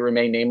will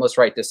remain nameless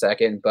right this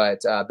second.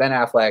 But Ben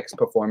Affleck's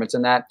performance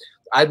in that,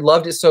 I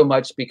loved it so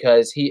much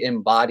because he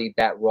embodied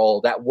that role.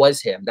 That was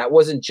him. That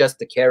wasn't just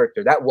the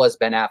character. That was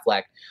Ben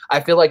Affleck. I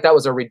feel like that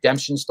was a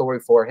redemption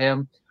story for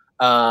him.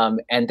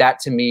 And that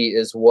to me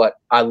is what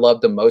I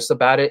love the most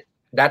about it.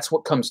 That's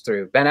what comes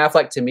through. Ben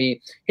Affleck, to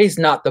me, he's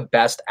not the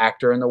best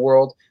actor in the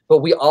world, but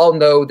we all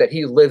know that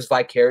he lives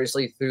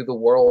vicariously through the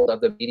world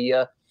of the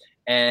media.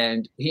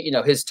 And he,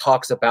 his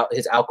talks about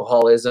his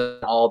alcoholism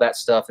and all that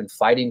stuff and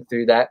fighting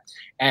through that.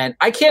 And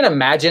I can't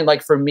imagine,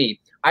 like for me,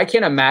 I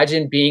can't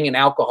imagine being an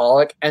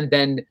alcoholic and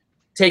then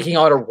taking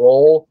on a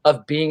role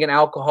of being an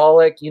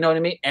alcoholic, you know what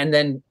I mean? And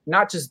then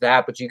not just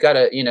that, but you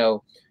gotta,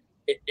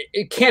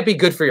 it can't be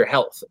good for your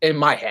health in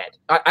my head.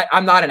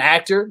 I'm not an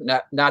actor,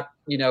 not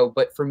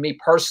but for me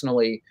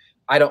personally,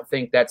 I don't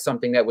think that's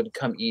something that would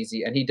come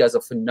easy. And he does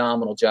a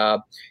phenomenal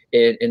job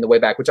in The Way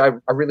Back, which I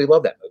really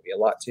love that movie a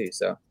lot too.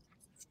 So,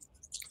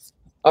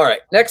 all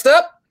right, next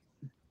up,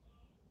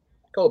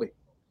 Colby.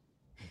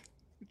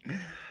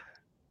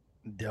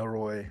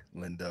 Delroy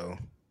Lindo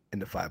in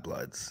The Five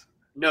Bloods.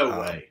 No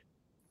way.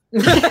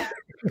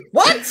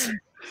 What?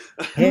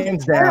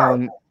 Hands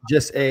down,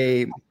 just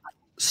a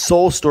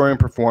soul-stirring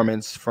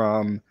performance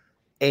from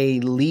a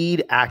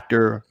lead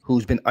actor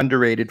who's been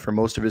underrated for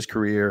most of his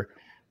career.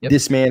 Yep.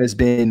 This man has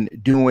been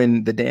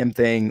doing the damn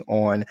thing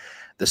on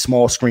the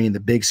small screen, the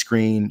big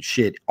screen,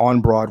 shit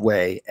on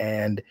Broadway,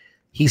 and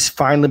he's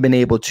finally been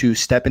able to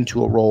step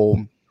into a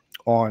role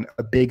on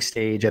a big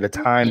stage at a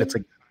time that's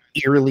like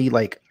eerily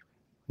like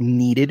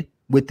needed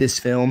with this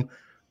film,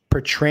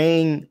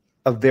 portraying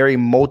a very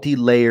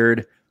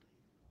multi-layered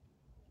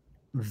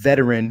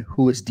veteran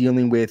who is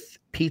dealing with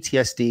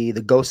PTSD,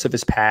 the ghosts of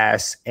his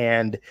past,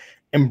 and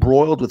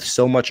embroiled with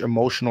so much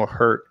emotional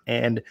hurt.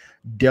 And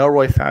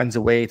Delroy finds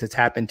a way to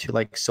tap into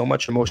like so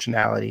much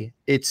emotionality.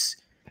 It's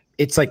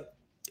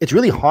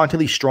really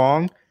hauntedly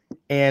strong.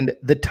 And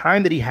the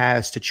time that he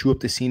has to chew up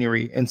the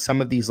scenery and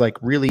some of these like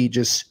really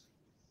just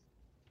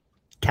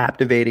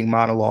captivating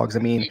monologues. I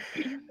mean,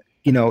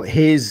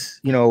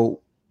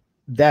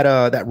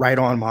 that right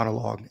on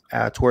monologue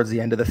towards the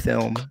end of the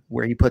film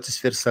where he puts his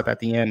fists up at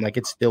the end, like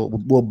it still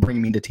will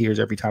bring me to tears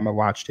every time I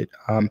watched it.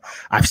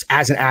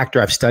 As an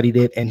actor, I've studied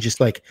it, and just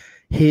like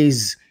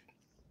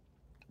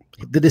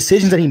the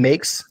decisions that he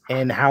makes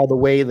and how the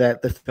way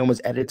that the film was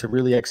edited to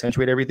really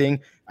accentuate everything,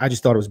 I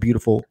just thought it was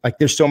beautiful. Like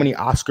there's so many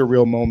Oscar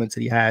reel moments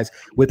that he has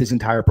with his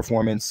entire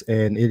performance,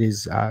 and it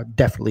is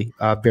definitely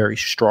a very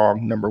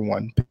strong number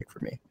 1 pick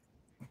for me.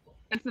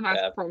 That's the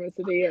best performance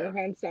of the year,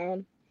 hands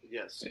down.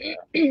 Yes.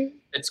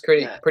 It's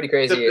pretty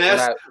crazy. The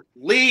best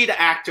lead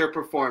actor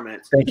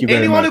performance. Thank you very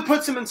Anyone much. who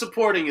puts him in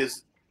supporting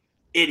is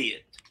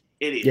idiot.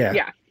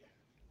 Yeah.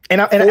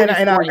 And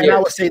I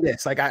will say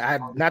this, like I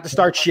not to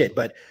start shit,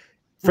 but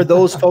for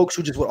those folks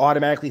who just would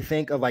automatically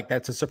think of like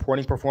that's a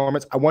supporting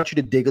performance, I want you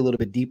to dig a little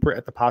bit deeper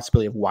at the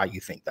possibility of why you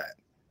think that.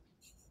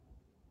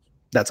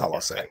 That's all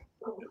I'll say.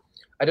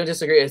 I don't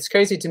disagree. It's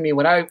crazy to me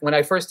when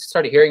I first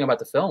started hearing about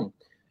the film,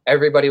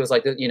 everybody was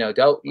like,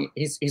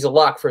 he's a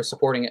lock for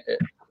supporting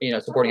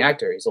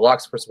actor. He's a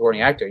lock for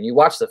supporting actor. And you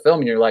watch the film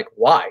and you're like,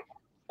 why?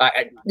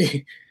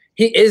 He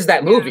is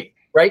that movie,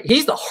 right?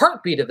 He's the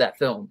heartbeat of that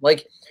film.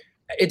 Like,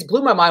 it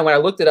blew my mind when I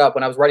looked it up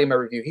when I was writing my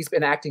review. He's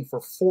been acting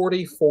for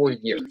 44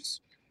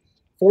 years.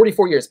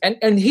 44 years.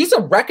 And he's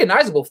a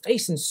recognizable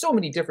face in so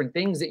many different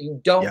things that you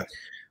don't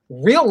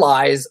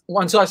realize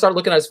until I started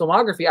looking at his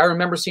filmography. I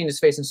remember seeing his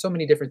face in so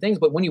many different things,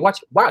 but when you watch,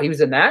 wow, he was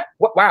in that.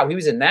 Wow, he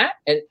was in that.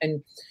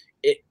 And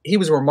he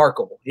was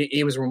remarkable.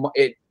 He was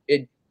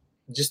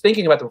just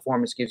thinking about the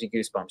performance gives you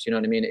goosebumps. You know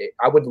what I mean?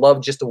 I would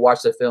love just to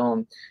watch the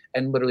film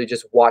and literally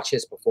just watch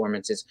his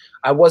performances.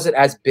 I wasn't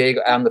as big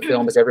on the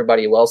film as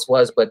everybody else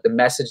was, but the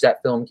message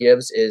that film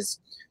gives is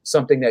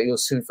something that you'll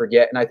soon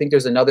forget. And I think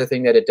there's another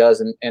thing that it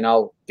does, and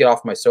I'll get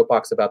off my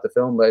soapbox about the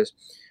film, but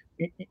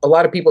a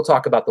lot of people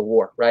talk about the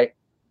war, right?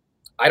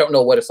 I don't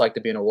know what it's like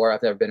to be in a war.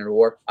 I've never been in a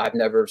war. I've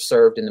never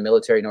served in the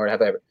military, nor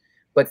have I ever.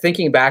 But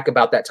thinking back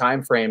about that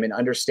time frame and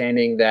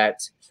understanding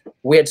that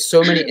we had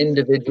so many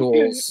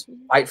individuals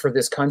fight for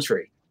this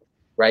country,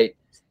 right?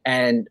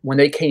 And when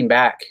they came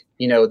back,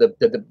 you know,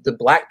 the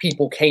black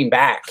people came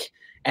back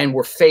and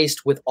were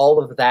faced with all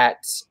of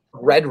that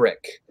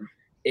rhetoric.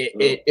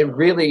 It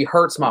really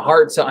hurts my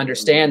heart to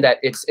understand that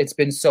it's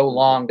been so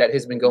long that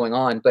has been going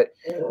on. But,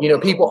 you know,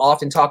 people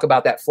often talk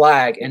about that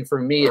flag. And for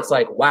me, it's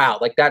like, wow,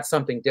 like that's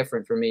something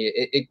different for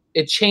me.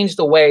 It changed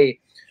the way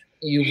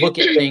you look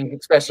at things,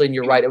 especially, and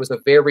you're right, it was a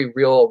very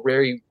real,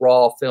 very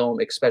raw film,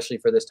 especially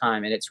for this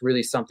time. And it's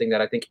really something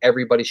that I think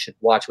everybody should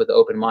watch with an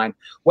open mind.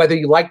 Whether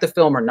you like the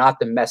film or not,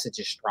 the message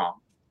is strong.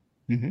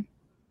 Mm-hmm.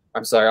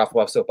 I'm sorry, off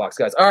soapbox,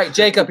 guys. All right,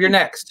 Jacob, you're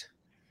next.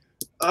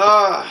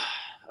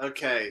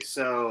 Okay,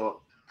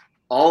 so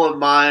all of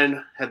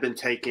mine have been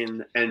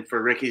taken, and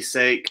for Ricky's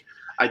sake,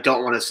 I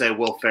don't want to say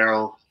Will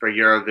Ferrell for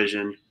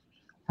Eurovision.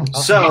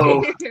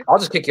 So I'll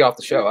just kick you off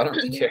the show. I don't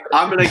really care.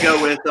 I'm gonna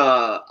go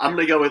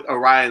with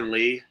Orion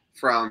Lee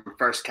from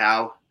First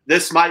Cow.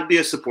 This might be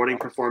a supporting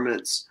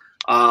performance.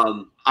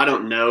 I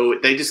don't know.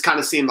 They just kind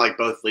of seem like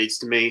both leads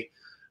to me.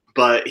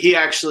 But he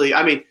actually,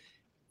 I mean,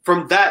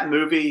 from that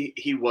movie,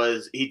 he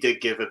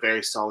did give a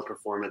very solid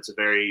performance, a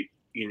very,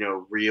 you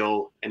know,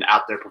 real and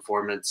out there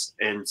performance,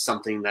 and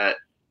something that,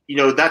 you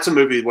know, that's a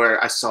movie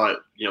where I saw it,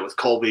 you know, with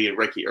Colby and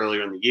Ricky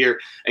earlier in the year.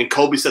 And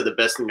Colby said the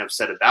best thing I've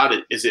said about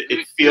it is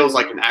it feels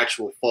like an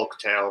actual folk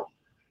tale,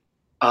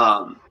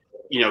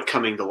 you know,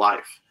 coming to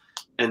life.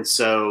 And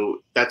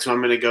so that's who I'm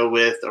going to go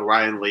with,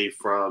 Orion Lee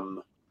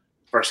from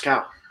First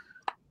Cow.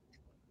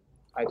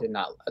 I did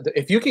not.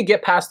 If you could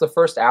get past the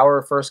first hour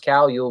of First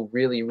Cow, you'll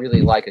really,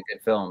 really like a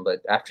good film. But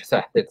after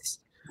that, it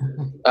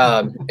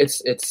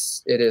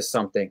is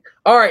something.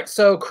 All right.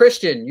 So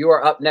Christian, you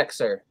are up next,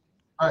 sir.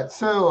 All right.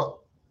 So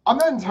I'm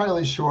not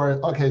entirely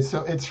sure. Okay,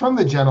 so it's from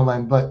The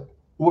Gentleman, but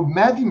would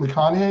Matthew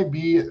McConaughey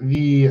be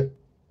the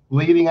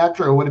leading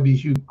actor, or would it be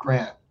Hugh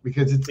Grant?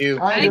 Because it's Hugh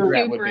Grant.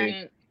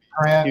 Grant.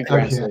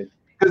 Okay.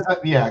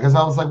 Because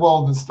I was like,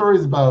 well, the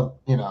story's about,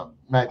 you know,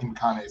 Matthew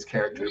McConaughey's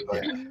character,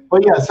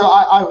 but yeah. So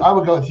I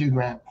would go with Hugh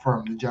Grant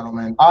from The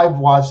Gentleman. I've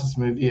watched this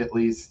movie at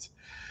least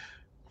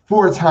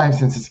 4 times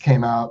since it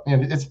came out,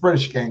 and it's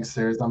British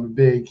gangsters. I'm a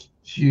big,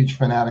 huge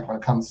fanatic when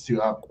it comes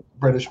to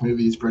British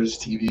movies, British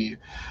TV,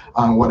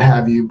 what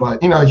have you.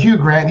 But, you know, Hugh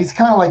Grant, he's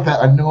kind of like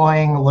that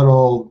annoying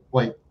little,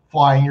 like,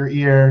 fly in your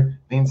ear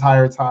the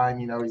entire time.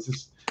 You know, he's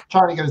just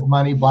trying to get his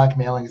money,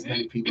 blackmailing as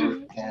many people as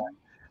he can.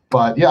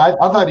 But, yeah,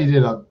 I thought he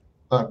did a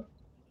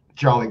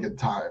jolly good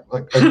time.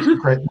 Like,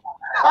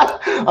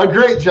 a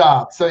great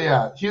job. So,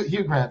 yeah,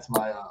 Hugh Grant's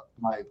my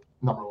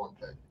number one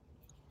pick.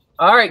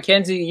 All right,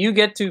 Kenzie, you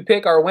get to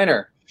pick our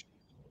winner.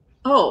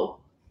 Oh.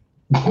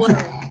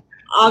 Well,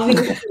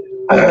 obviously.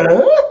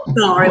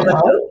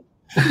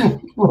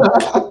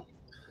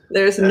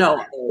 There's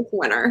no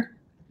winner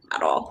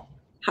at all.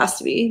 Has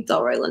to be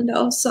Delroy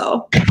Lindo.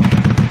 So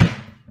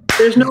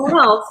there's no one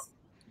else.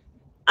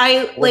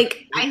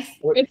 It's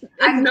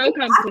no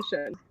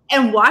competition.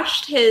 And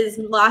watched his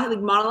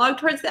monologue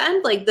towards the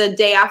end, like the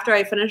day after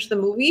I finished the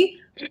movie.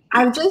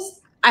 I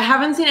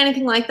haven't seen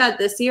anything like that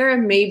this year,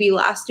 maybe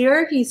last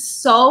year. He's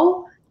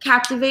so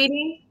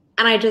captivating,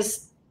 and I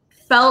just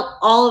felt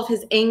all of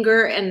his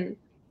anger and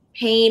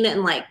pain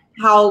and like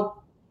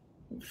how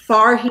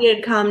far he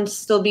had come to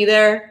still be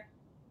there.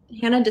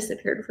 Hannah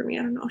disappeared for me.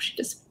 I don't know. She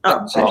just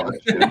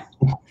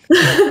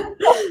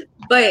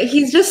but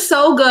he's just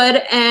so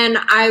good, and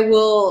I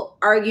will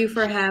argue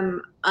for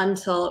him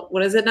until,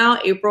 what is it now?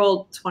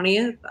 April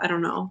 20th? I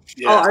don't know.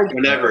 Yeah,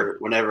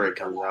 whenever it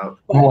comes out.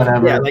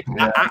 Whenever. Yeah, like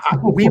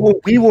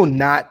we will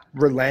not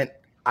relent.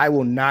 I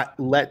will not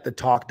let the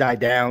talk die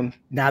down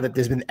now that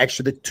there's been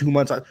extra 2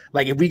 months.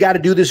 Like, if we got to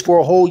do this for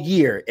a whole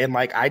year, and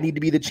like I need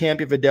to be the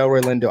champion for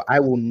Delroy Lindo, I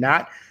will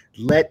not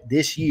let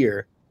this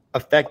year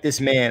affect this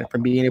man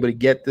from being able to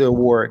get the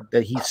award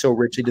that he so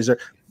richly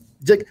deserves.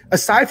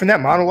 Aside from that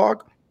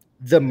monologue,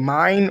 the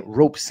mine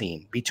rope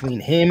scene between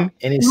him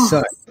and his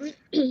son,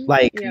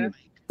 like,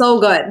 so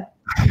good.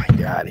 Oh my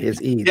God,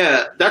 his ease.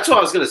 Yeah, that's what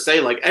I was gonna say.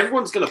 Like,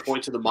 everyone's gonna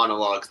point to the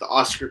monologues. The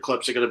Oscar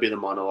clips are gonna be the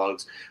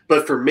monologues.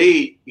 But for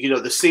me, you know,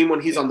 the scene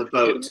when he's on the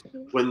boat,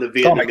 when the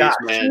Vietnamese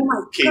man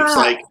keeps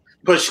like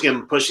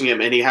pushing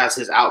him, and he has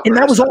his outburst. And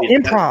that was all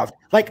improv.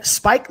 Like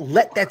Spike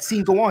let that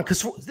scene go on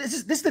because this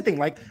is the thing.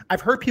 Like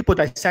I've heard people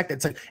dissect it.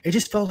 It's like it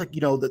just felt like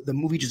the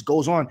movie just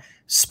goes on.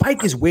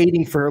 Spike is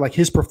waiting for like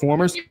his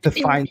performers to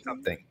find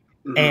something,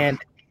 and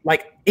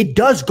like it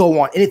does go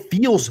on, and it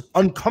feels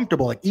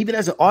uncomfortable. Like even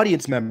as an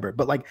audience member,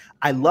 but like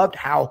I loved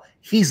how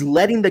he's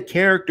letting the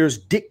characters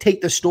dictate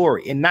the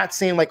story and not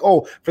saying like,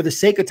 oh, for the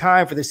sake of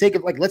time, for the sake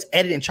of like, let's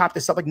edit and chop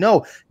this up. Like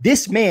no,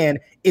 this man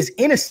is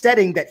in a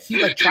setting that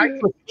he like tried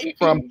to escape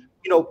from.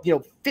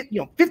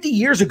 50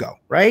 years ago,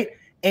 right?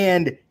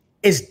 And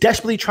is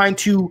desperately trying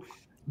to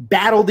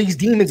battle these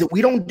demons that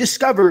we don't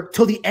discover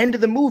till the end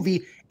of the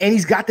movie. And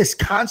he's got this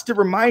constant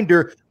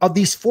reminder of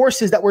these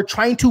forces that were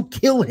trying to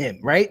kill him,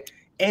 right?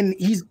 And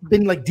he's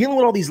been like dealing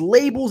with all these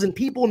labels and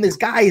people, and this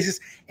guy is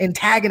just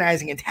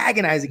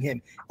antagonizing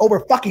him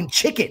over fucking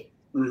chicken.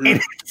 And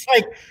it's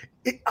like,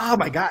 oh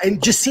my God.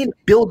 And just seeing it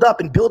build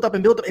up and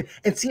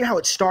seeing how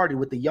it started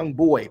with the young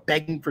boy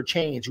begging for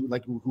change, who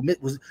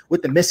was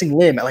with the missing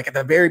limb, like at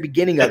the very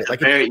beginning of it.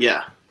 Like,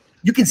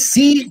 you can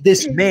see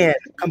this man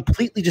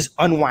completely just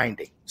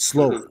unwinding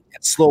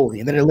slowly,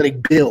 and then let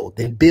it build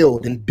and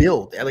build and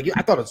build. Like,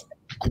 I thought it was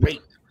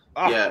great.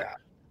 Oh, yeah. God.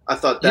 I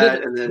thought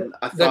that. And then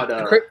I thought,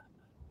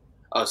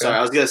 I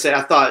was going to say,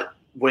 I thought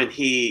when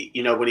he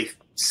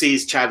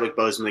sees Chadwick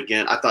Boseman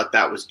again, I thought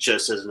that was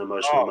just as an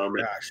emotional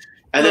moment. Gosh.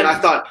 And then I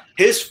thought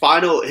his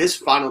final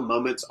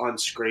moments on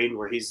screen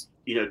where he's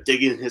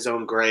digging his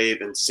own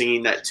grave and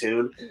singing that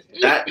tune,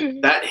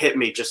 that hit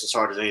me just as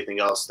hard as anything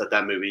else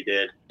that movie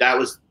did. That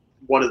was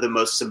one of the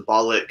most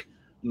symbolic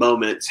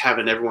moments,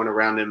 having everyone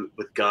around him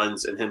with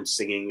guns and him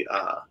singing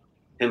that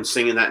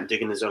and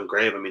digging his own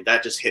grave. I mean,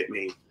 that just hit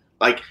me.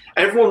 Like,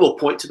 everyone will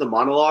point to the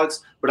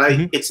monologues, but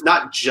it's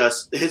not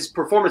just his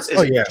performance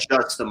isn't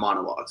just the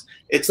monologues.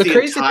 It's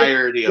the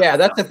entirety of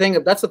that's the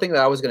thing. That's the thing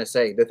that I was going to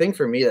say. The thing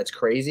for me that's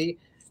crazy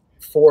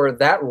for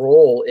that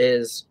role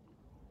is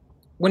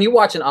when you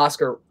watch an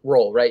Oscar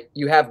role, right?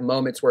 You have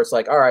moments where it's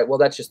like, all right, well,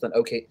 that's just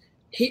okay.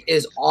 He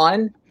is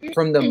on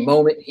from the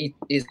moment he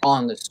is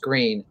on the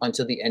screen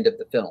until the end of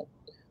the film.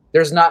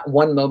 There's not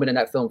one moment in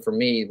that film for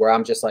me where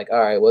I'm just like, all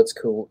right, well, it's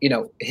cool.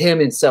 Him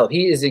himself,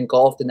 he is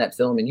engulfed in that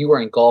film, and you are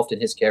engulfed in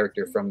his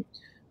character from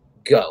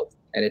go,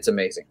 and it's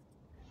amazing.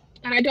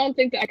 And I don't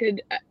think that I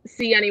could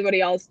see anybody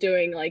else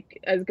doing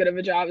like as good of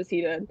a job as he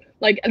did.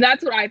 Like,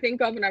 that's what I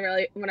think of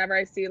whenever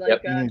I see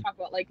like talk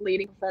about like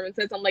leading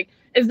performances. I'm like,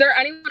 is there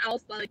anyone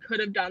else that like could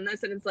have done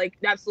this? And it's like,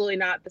 absolutely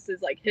not. This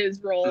is like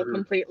his role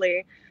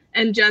completely.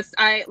 And just,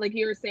 like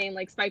you were saying,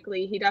 like Spike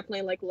Lee, he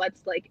definitely like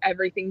lets like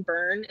everything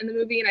burn in the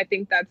movie. And I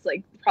think that's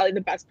like probably the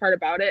best part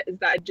about it is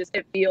that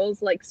it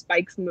feels like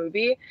Spike's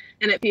movie,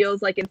 and it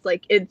feels like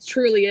it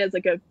truly is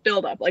like a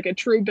build-up, like a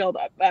true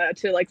build-up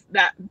to like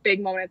that big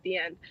moment at the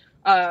end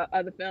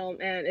of the film.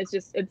 And it's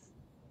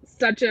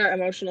such an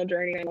emotional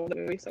journey. I love the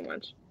movie so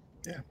much.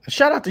 Yeah.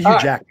 Shout out to Hugh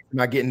Jackman for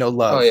not getting no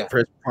love for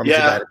his performance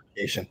of Bad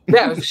Education.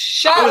 Yeah,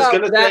 shout out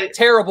to that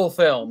terrible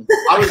film.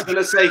 I was going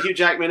to say Hugh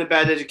Jackman in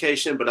Bad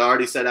Education, but I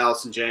already said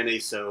Allison Janney,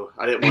 so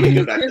I didn't want to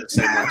go back to the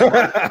same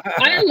one.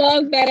 I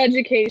love Bad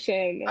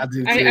Education. I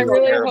do too. I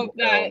really hope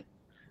that.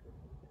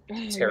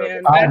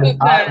 I hope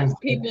that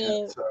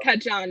people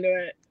catch on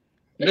to it.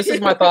 This is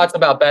my thoughts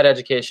about Bad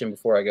Education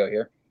before I go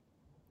here.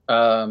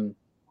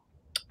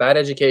 Bad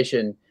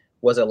Education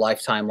was a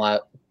lifetime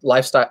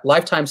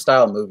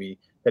style movie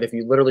that if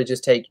you literally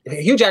just take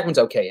Hugh Jackman's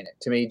okay in it.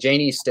 To me,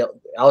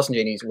 Allison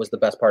Janney was the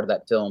best part of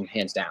that film,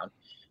 hands down.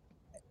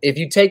 If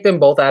you take them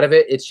both out of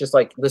it, it's just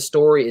like the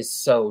story is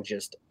so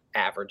just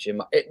average. To me,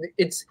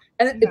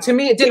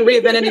 it didn't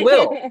reinvent any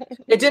wheel.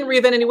 It didn't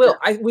reinvent any wheel.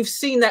 We've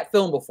seen that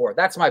film before.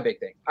 That's my big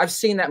thing. I've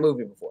seen that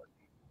movie before,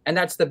 and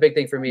that's the big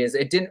thing for me is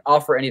it didn't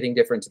offer anything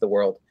different to the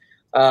world.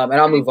 And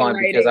I'll move on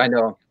because I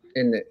know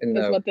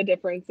that's what the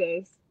difference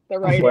is. The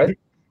writing. What?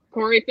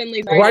 Corey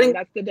Finley's writing.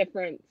 That's the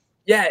difference.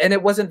 Yeah, and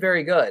it wasn't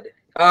very good.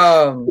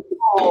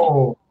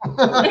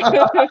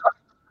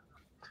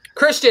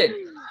 Christian,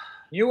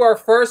 you are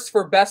first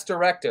for Best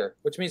Director,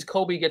 which means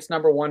Colby gets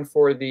number 1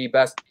 for the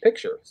Best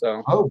Picture.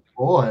 So. Oh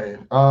boy,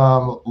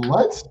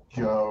 let's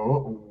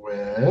go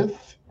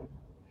with.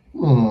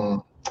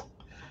 I'm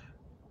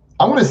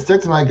going to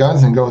stick to my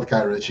guns and go with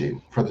Guy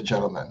Ritchie for The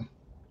Gentleman.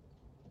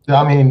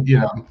 I mean,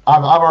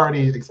 I've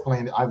already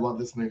explained. I love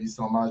this movie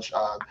so much.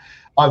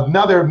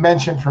 Another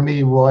mention for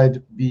me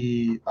would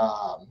be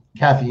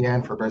Kathy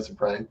Ann for Birds of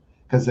Prey,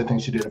 because I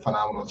think she did a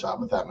phenomenal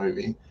job with that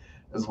movie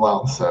as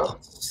well.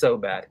 So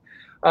bad.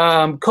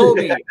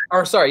 Colby,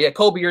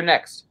 Colby, you're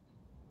next.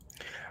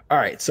 All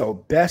right, so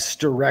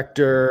Best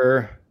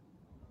Director.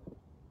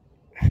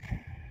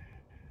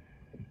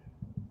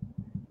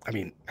 I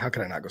mean, how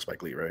can I not go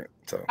Spike Lee, right?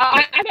 So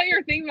I thought you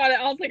were thinking about it.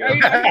 I was like, are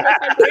you going to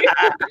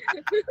go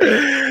Spike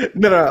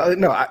Lee?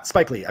 No,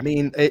 Spike Lee. I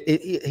mean,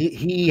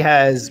 he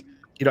has,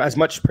 as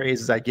much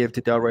praise as I give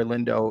to Delroy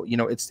Lindo,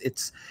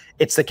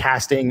 it's the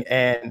casting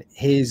and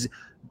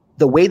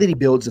the way that he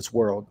builds its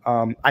world.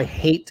 I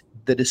hate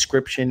the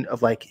description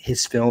of like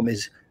his film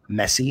is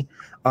messy.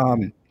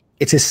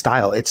 It's his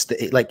style. It's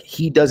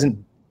he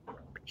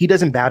He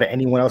doesn't bow to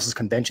anyone else's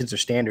conventions or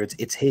standards.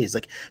 It's his.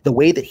 Like the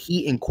way that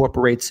he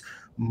incorporates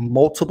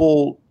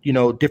multiple,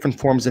 different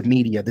forms of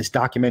media, this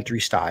documentary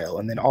style,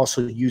 and then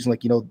also using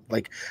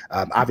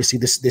obviously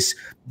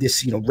this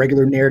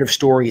regular narrative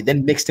story,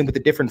 then mixed in with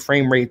the different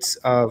frame rates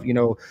of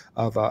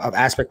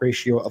aspect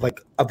ratio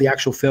of the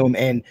actual film,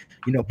 and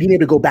being able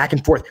to go back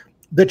and forth.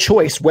 The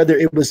choice, whether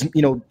it was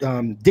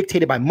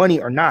dictated by money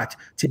or not,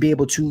 to be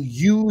able to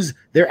use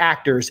their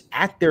actors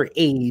at their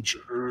age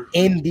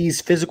in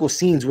these physical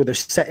scenes where they're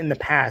set in the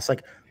past,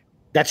 like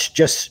that's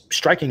just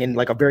striking and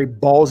like a very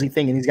ballsy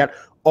thing. And he's got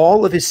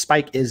all of his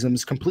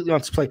Spike-isms completely on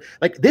display.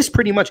 Like this,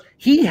 pretty much,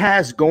 he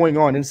has going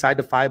on inside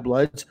the Five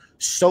Bloods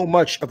so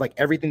much of like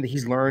everything that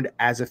he's learned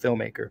as a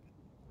filmmaker.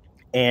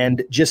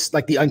 And just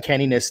like the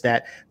uncanniness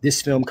that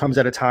this film comes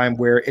at a time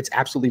where it's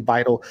absolutely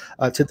vital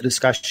to the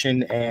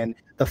discussion and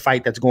the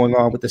fight that's going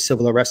on with the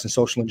civil unrest and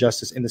social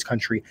injustice in this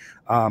country.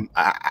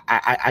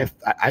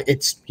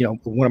 It's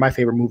one of my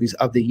favorite movies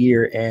of the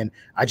year, and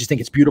I just think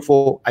it's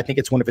beautiful. I think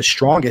it's one of his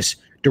strongest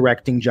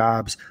directing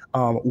jobs,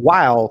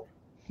 while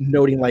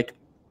noting like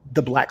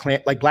Black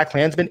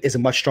Klansman is a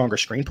much stronger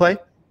screenplay,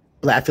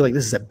 but I feel like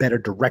this is a better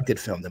directed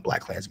film than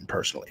Black Klansman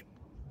personally.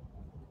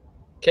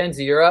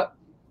 Kenzie, you're up.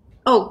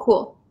 Oh,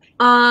 cool.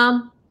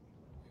 I'm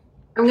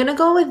gonna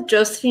go with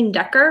Josephine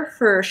Decker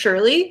for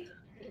Shirley.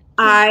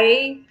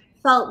 I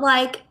felt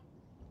like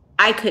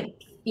I could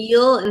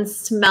feel and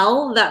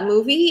smell that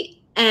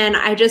movie, and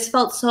I just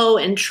felt so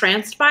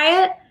entranced by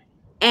it.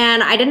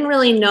 And I didn't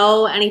really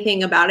know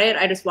anything about it.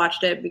 I just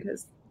watched it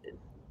because it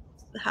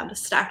had a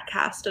stacked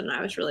cast, and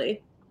I was really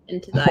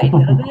into the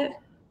idea of it.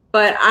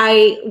 But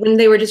when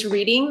they were just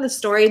reading the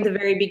story at the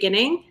very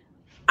beginning,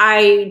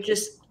 I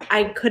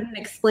couldn't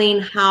explain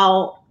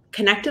how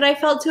connected I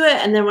felt to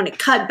it. And then when it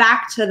cut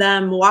back to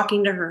them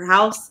walking to her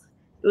house,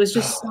 it was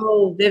just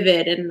so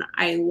vivid, and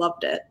I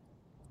loved it.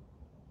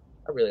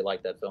 I really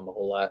like that film a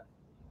whole lot.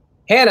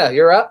 Hannah,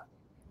 you're up.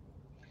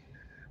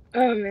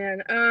 Oh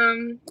man,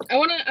 I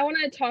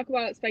wanna talk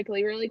about Spike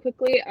Lee really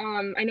quickly.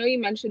 I know you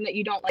mentioned that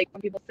you don't like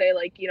when people say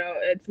like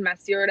it's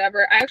messy or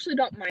whatever. I actually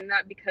don't mind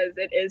that because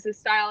it is his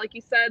style, like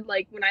you said.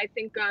 Like when I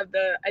think of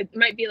it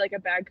might be like a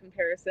bad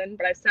comparison,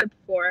 but I've said it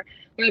before.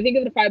 When I think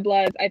of the Five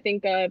Bloods, I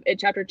think of It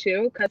Chapter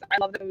 2 because I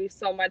love the movie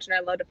so much and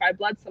I love the Five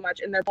Bloods so much,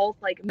 and they're both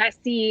like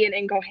messy and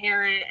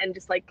incoherent and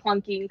just like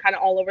clunky and kind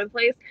of all over the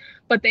place.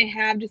 But they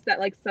have just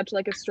that like such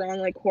like a strong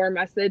like core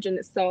message, and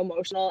it's so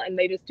emotional, and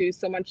they just do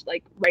so much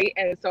like right,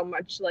 and so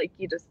much like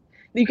you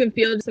can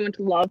feel just so much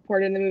love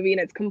poured in the movie,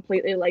 and it's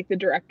completely like the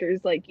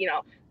director's like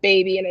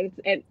baby, and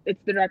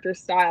it's the director's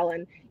style,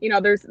 and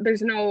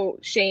there's no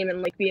shame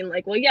in like being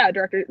like, well, yeah,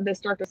 this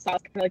director's style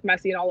is kind of like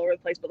messy and all over the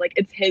place, but like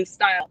it's his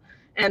style,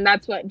 and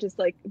that's what just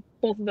like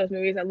both of those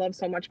movies I love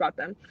so much about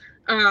them.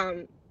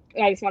 I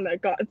just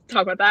wanted to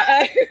talk about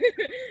that.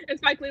 And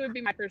Spike Lee would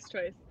be my first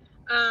choice,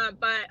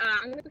 but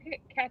I'm gonna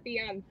pick Kathy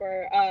Yan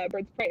for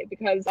Birds of Prey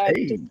because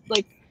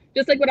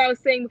just like what I was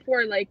saying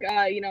before, like,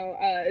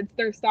 it's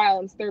their style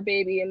and it's their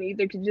baby, and you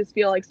could just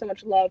feel like so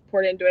much love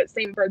poured into it.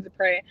 Same Birds of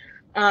Prey.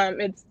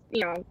 It's,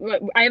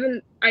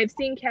 I've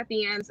seen Kathy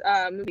Yan's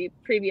movie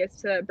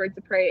previous to Birds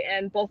of Prey,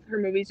 and both her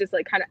movies just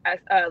like kind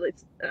of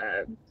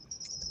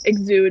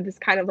exude this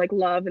kind of like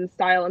love and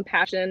style and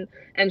passion,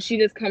 and she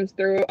just comes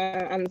through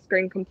on the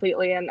screen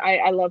completely, and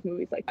I love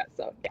movies like that,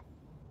 so yeah.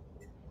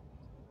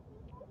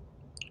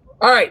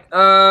 All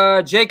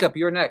right, Jacob,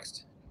 you're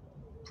next.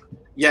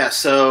 Yeah,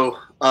 so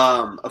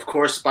of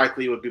course Spike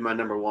Lee would be my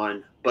number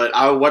one, but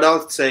what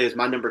I'll say is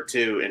my number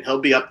two, and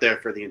he'll be up there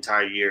for the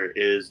entire year,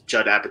 is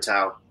Judd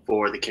Apatow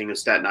for The King of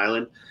Staten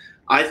Island.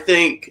 I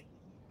think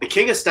The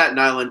King of Staten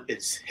Island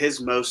is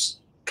his most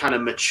kind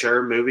of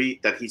mature movie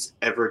that he's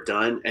ever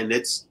done, and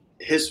it's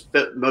his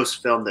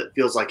most film that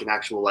feels like an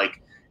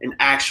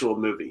actual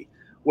movie.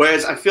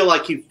 Whereas I feel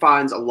like he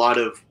finds a lot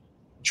of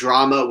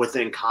drama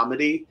within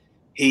comedy.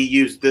 He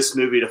used this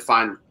movie to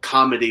find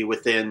comedy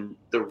within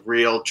the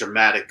real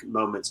dramatic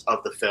moments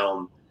of the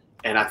film.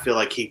 And I feel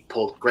like he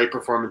pulled great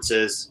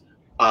performances.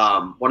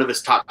 One of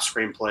his top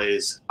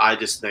screenplays. I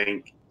just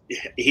think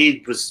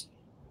he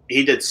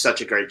did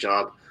such a great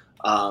job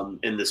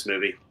in this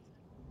movie.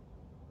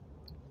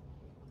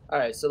 All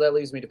right, so that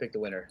leaves me to pick the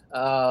winner.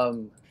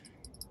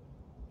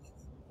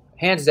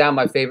 Hands down,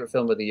 my favorite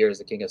film of the year is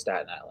The King of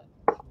Staten Island.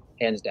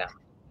 Hands down.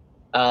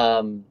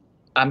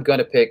 I'm going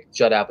to pick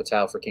Judd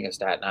Apatow for King of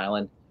Staten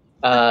Island.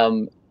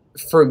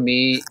 For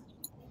me,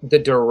 the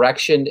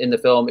direction in the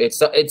film,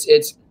 it's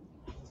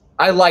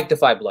I like The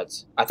Five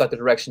Bloods. I thought the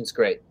direction's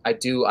great. I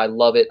do. I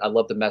love it. I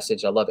love the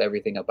message. I love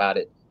everything about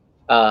it.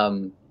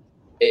 I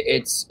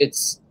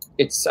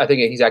think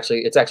it's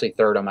actually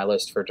third on my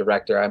list for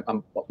director.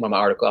 I'll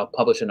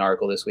publish an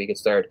article this week.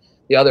 It's third.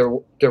 The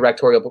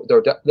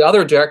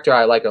other director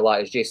I like a lot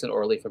is Jason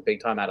Orley from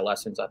Big Time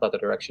Adolescence. I thought the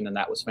direction in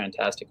that was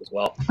fantastic as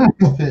well.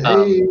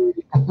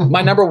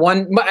 My number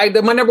one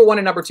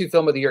and number two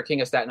film of the year, King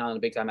of Staten Island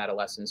and Big Time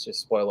Adolescence. Just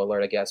spoiler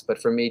alert, I guess. But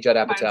for me, Judd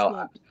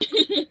Apatow.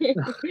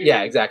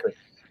 Yeah, exactly.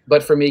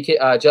 But for me, Judd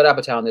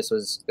Apatow in this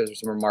was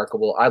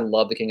remarkable. I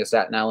love The King of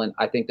Staten Island.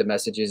 I think the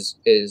message is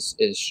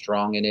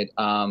strong in it.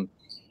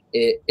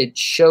 It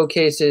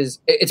showcases.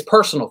 It's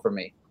personal for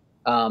me.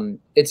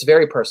 It's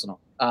very personal.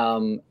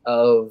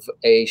 Of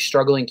a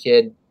struggling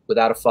kid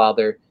without a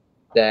father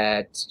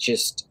that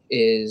just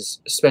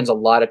spends a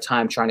lot of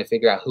time trying to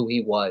figure out who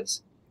he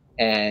was,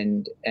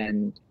 and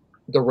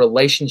the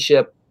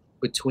relationship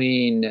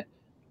between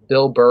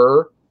Bill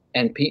Burr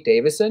and Pete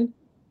Davidson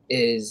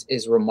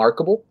is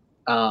remarkable.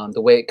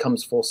 The way it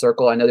comes full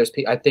circle. I know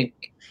I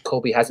think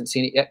Colby hasn't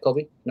seen it yet.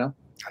 Colby, no,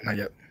 not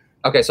yet.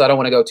 Okay, so I don't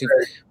want to go too,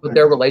 but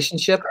their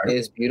relationship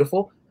is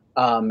beautiful.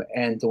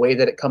 And the way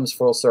that it comes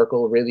full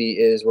circle really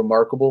is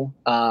remarkable.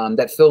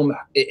 That film,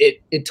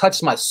 it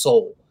touched my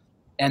soul.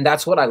 And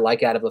that's what I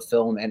like out of a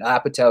film. And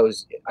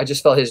Apatow, I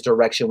just felt his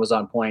direction was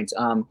on point.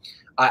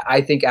 I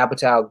think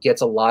Apatow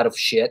gets a lot of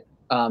shit.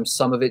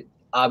 Some of it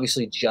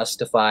obviously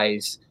justifiably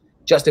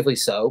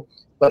so.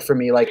 But for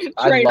me, like,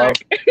 I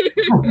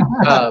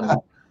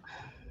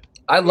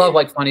love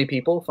like Funny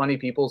People. Funny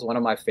People is one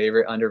of my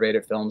favorite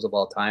underrated films of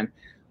all time.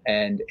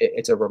 And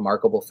it's a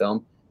remarkable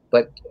film.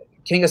 But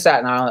King of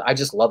Staten Island, I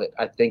just love it.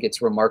 I think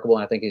it's remarkable,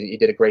 and I think he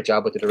did a great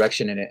job with the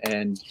direction in it.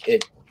 And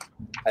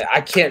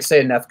I can't say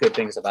enough good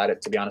things about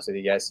it, to be honest with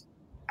you guys.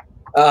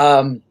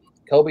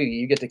 Colby,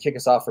 you get to kick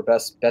us off for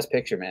best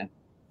picture, man.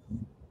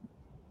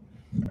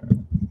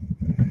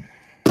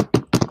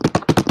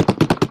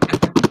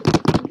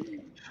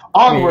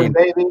 Onward,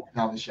 baby.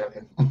 No, I'm just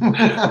joking.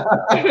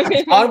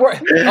 Onward.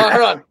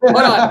 Hold on. Wait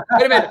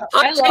a minute.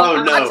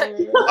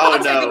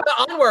 Oh no.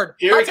 Onward.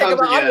 Here Hot take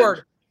about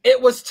Onward. It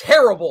was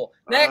terrible.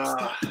 Next.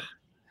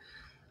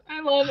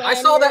 I love it. I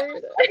saw that.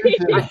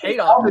 I hate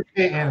Onward.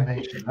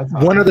 Animation. That's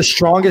One of the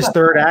strongest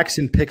third acts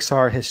in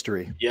Pixar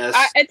history. Yes.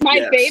 It's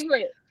my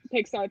favorite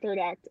Pixar third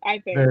act, I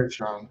think. Very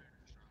strong.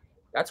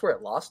 That's where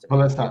it lost it. Well,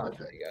 that's not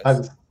the thing. I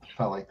just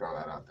felt like throwing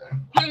that out there.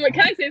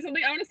 Can I say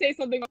something? I want to say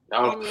something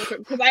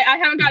because I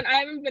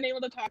haven't been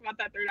able to talk about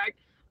that third act.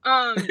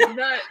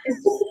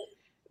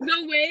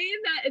 The way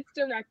that it's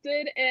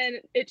directed and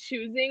it's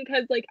choosing,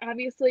 because like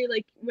obviously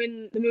like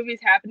when the movie's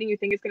happening, you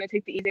think it's gonna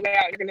take the easy way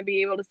out. You're gonna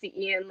be able to see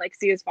Ian like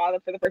see his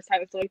father for the first time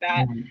and stuff like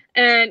that. Mm-hmm.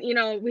 And you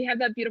know, we have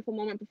that beautiful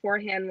moment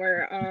beforehand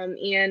where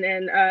Ian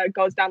and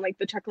goes down like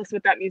the checklist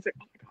with that music.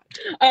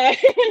 Oh my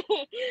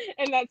god.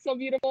 And that's so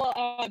beautiful.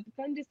 But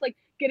then just like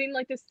getting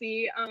like to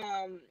see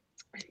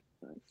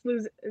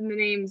losing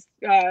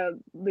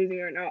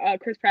right now.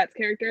 Chris Pratt's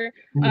character.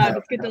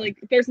 Just get to like,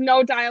 there's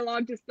no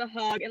dialogue, just the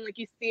hug, and like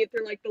you see it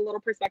through like the little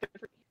perspective.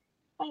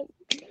 Oh,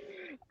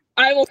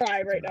 I will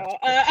cry right now.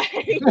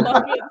 I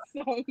love it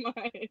so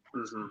much.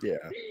 Mm-hmm. Yeah.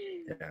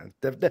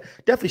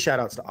 Definitely shout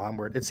outs to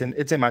Onward. It's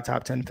in my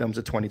top 10 films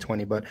of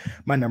 2020, but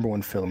my number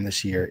one film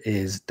this year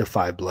is The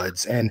Five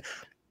Bloods. And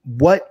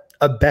what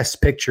a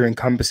best picture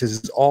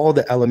encompasses all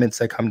the elements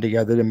that come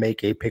together to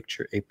make a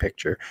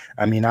picture.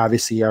 I mean,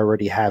 obviously I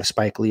already have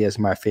Spike Lee as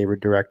my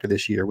favorite director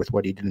this year with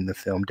what he did in the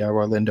film.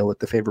 Delroy Lindo with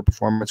the favorite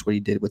performance, what he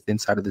did with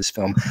inside of this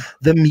film.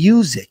 The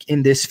music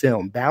in this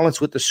film, balanced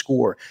with the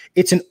score.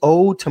 It's an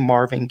ode to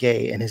Marvin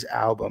Gaye and his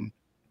album,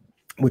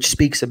 which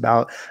speaks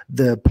about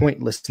the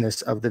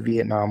pointlessness of the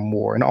Vietnam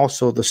War, and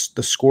also the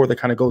score that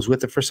kind of goes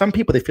with it. For some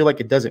people, they feel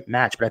like it doesn't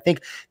match, but I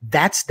think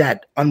that's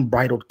that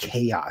unbridled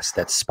chaos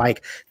that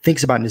Spike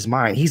thinks about in his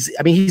mind. He's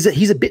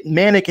a bit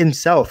manic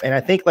himself, and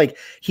I think like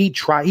he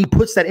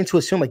puts that into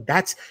his film. Like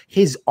that's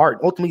his art.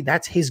 Ultimately,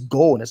 that's his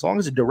goal. And as long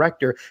as a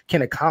director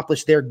can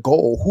accomplish their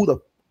goal, who the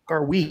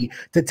are we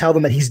to tell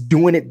them that he's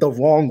doing it the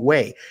wrong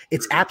way?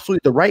 It's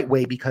absolutely the right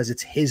way because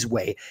it's his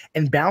way.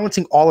 And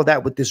balancing all of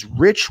that with this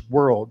rich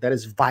world that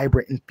is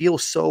vibrant and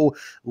feels so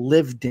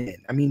lived in.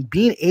 I mean,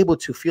 being able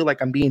to feel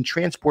like I'm being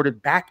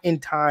transported back in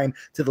time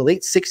to the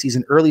late 60s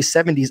and early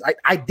 70s.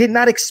 I did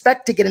not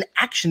expect to get an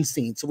action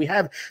scene. So we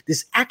have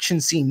this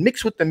action scene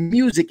mixed with the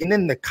music and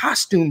then the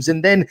costumes,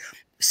 and then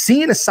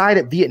seeing a side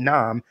at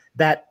Vietnam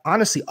that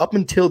honestly, up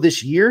until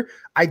this year,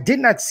 I did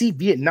not see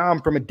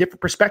Vietnam from a different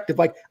perspective.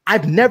 Like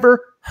I've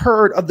never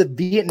heard of the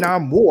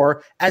Vietnam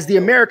War as the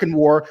American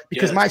war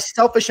because my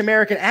selfish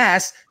American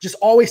ass just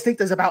always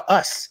thinks it's about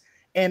us.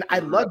 And I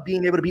love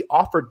being able to be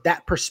offered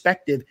that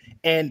perspective.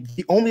 And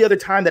the only other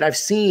time that I've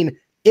seen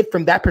it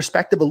from that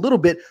perspective a little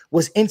bit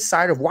was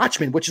inside of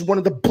Watchmen, which is one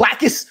of the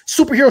blackest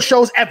superhero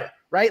shows ever,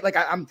 right? Like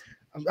I'm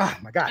oh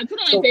my God. It's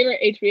one of my favorite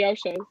HBO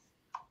shows.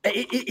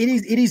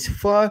 It is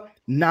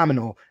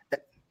phenomenal.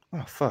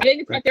 Oh fuck! I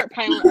didn't expect their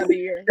pilot of the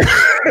year.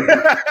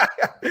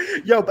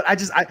 Yo, but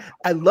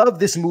I love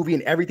this movie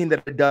and everything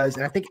that it does,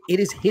 and I think it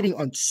is hitting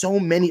on so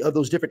many of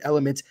those different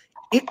elements.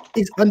 It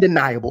is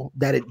undeniable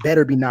that it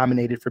better be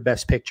nominated for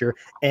Best Picture,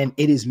 and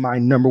it is my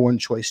number one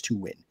choice to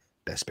win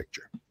Best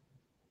Picture.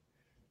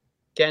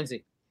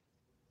 Kenzie,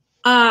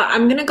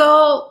 I'm gonna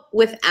go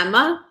with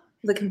Emma,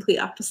 the complete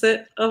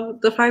opposite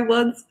of The Five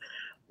Bloods,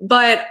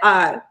 but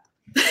I'm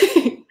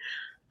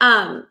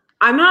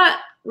not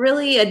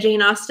really a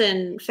Jane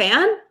Austen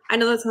fan. I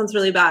know that sounds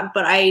really bad,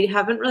 but I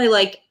haven't really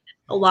liked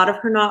a lot of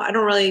her I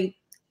don't really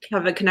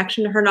have a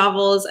connection to her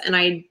novels, and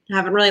I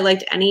haven't really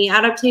liked any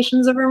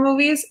adaptations of her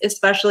movies,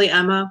 especially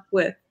Emma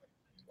with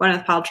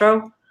Gwyneth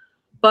Paltrow.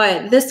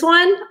 But this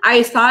one,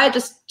 I saw it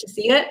just to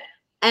see it,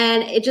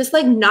 and it just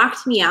like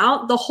knocked me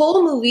out. The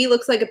whole movie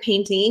looks like a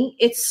painting.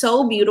 It's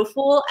so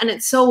beautiful and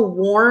it's so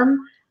warm,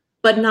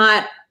 but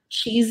not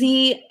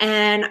cheesy.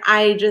 And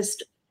I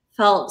just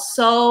felt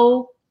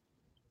so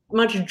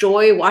much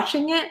joy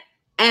watching it.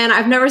 And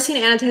I've never seen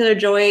Anna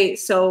Taylor-Joy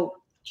so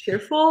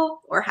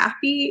cheerful or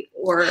happy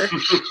or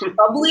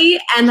bubbly.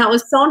 And that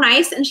was so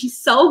nice. And she's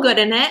so good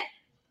in it.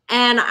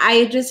 And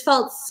I just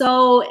felt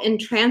so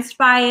entranced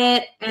by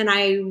it. And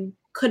I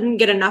couldn't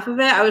get enough of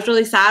it. I was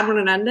really sad when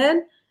it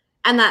ended.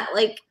 And that,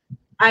 like,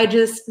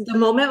 the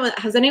moment when,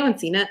 has anyone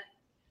seen it?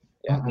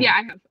 Yeah,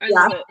 I have. I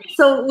love it.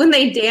 So when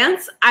they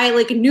dance, I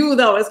like knew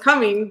that was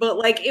coming, but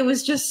like it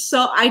was just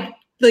so, I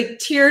like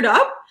teared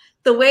up.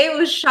 The way it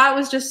was shot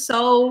was just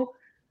so,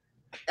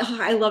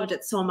 I loved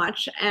it so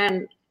much.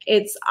 And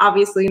it's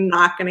obviously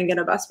not going to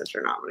get a Best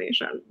Picture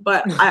nomination,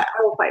 but I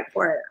will fight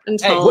for it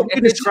until.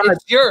 Hey, it's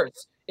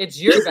yours. It's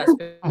your Best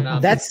Picture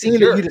nomination. That scene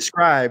that you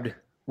described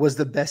was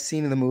the best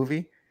scene in the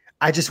movie.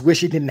 I just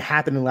wish it didn't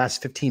happen in the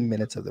last 15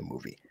 minutes of the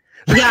movie.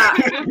 Yeah.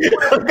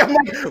 I'm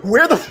like,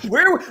 where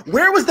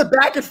was the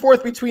back and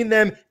forth between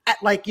them at,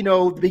 like, you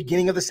know, the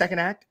beginning of the second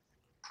act?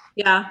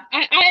 Yeah.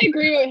 I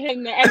agree with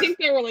him there. I think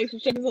their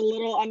relationship is a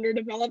little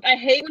underdeveloped. I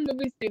hate when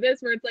movies do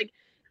this where it's like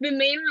the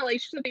main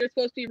relationship that you're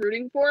supposed to be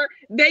rooting for,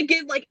 they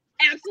give like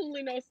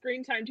absolutely no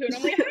screen time to it.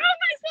 I'm like, how am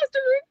I supposed to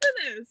root for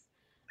this?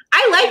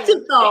 I liked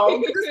it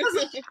though,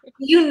 because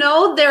you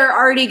know they're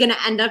already going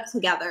to end up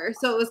together.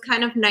 So it was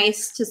kind of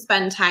nice to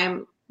spend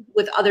time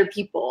with other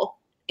people.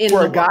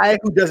 For a guy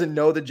who doesn't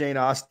know the Jane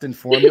Austen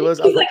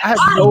formulas, I have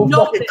no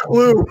fucking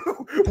clue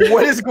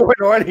what is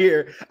going on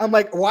here. I'm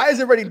like, why is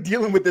everybody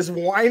dealing with this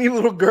whiny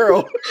little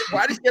girl?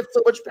 Why does she have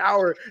so much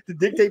power to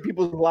dictate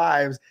people's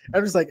lives?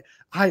 I'm just like,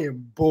 I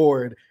am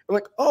bored. I'm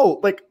like,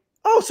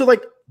 so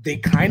like they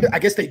kind of, I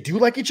guess they do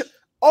like each other.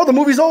 Oh, the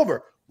movie's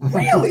over.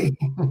 Really?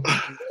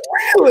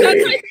 Really?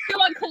 That's how I feel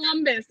about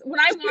Columbus. When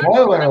I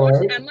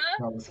watched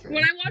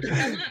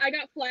Emma, I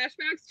got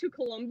flashbacks to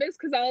Columbus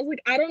because I was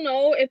like, I don't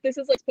know if this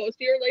is like supposed to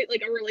be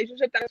like a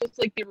relationship that I'm supposed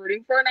to like be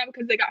rooting for now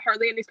because they got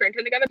hardly any screen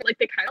time together, but like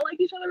they kind of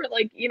like each other, but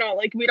like, you know,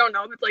 like we don't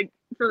know if it's like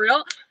for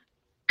real.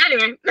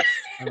 Anyway.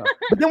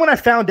 But then when I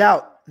found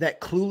out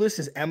that Clueless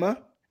is Emma,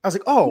 I was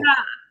like, oh, yeah.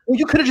 Well,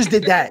 you could have just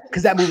did that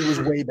because that movie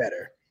was way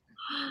better.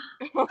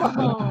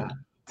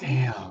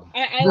 Damn.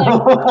 I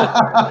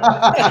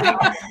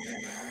like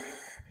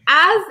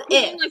As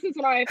it. This is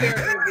one of my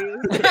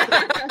favorite movies.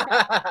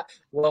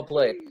 Well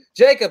played.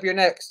 Jacob, you're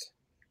next.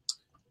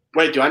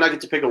 Wait, do I not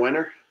get to pick a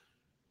winner?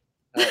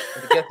 I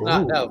guess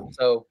not. No.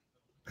 So,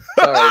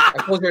 sorry. I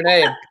pulled your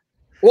name.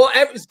 Well,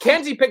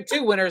 Kenzie picked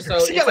 2 winners, so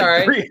it's all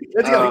right.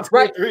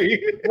 Right.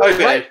 3.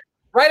 Okay.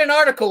 Write an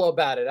article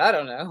about it. I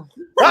don't know.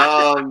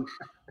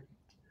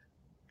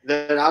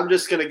 Then I'm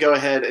just going to go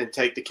ahead and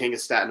take The King of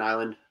Staten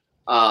Island.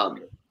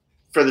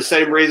 For the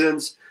same reason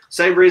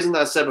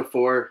that I said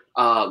before.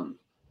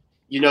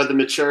 You know, the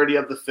maturity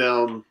of the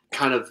film,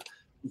 kind of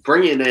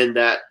bringing in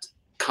that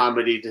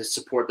comedy to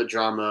support the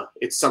drama.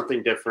 It's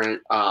something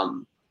different.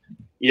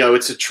 You know,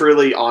 it's a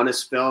truly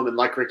honest film. And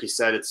like Ricky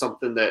said, it's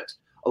something that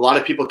a lot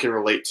of people can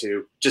relate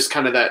to. Just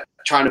kind of that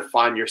trying to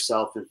find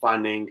yourself and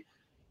finding,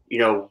 you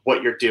know,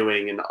 what you're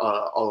doing and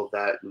all of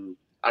that. And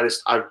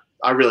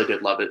I really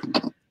did love it.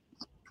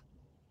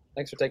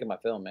 Thanks for taking my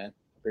film, man.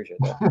 Appreciate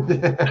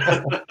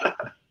that.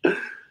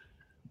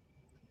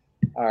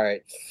 All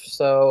right.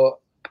 So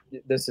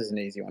this is an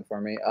easy one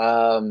for me.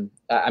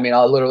 I mean,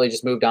 I'll literally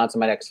just moved on to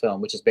my next film,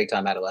 which is Big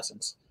Time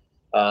Adolescence.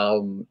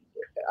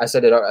 I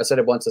said it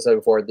once, I said it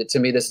before. To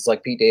me, this is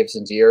like Pete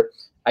Davidson's year.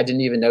 I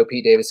didn't even know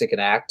Pete Davidson can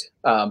act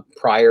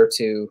prior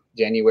to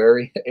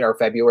January or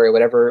February,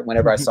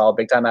 whenever I saw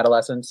Big Time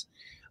Adolescence.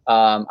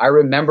 I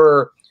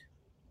remember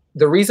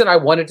the reason I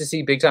wanted to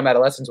see Big Time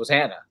Adolescence was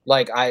Hannah.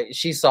 Like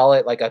she saw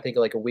it I think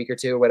a week or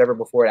two or whatever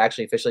before it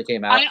actually officially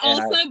came out.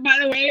 By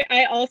the way,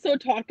 I also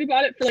talked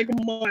about it for like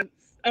months.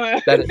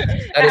 That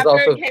is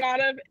also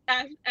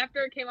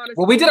after it came out.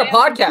 Well, we did a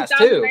podcast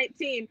too.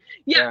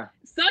 Yeah.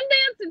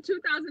 Sundance in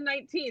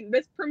 2019.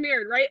 This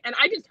premiered, right? And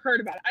I just heard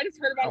about it. Just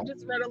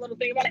read a little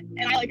thing about it,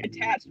 and I like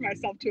attached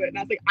myself to it. And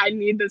I was like, I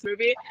need this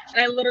movie.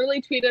 And I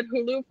literally tweeted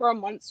Hulu for a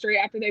month straight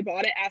after they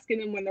bought it, asking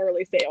them when the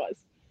release date was.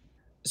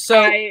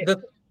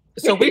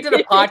 So we did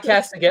a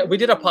podcast again.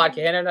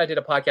 Hannah and I did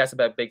a podcast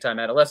about Big Time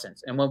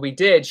Adolescence. And when we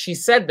did, she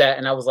said that,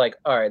 and I was like,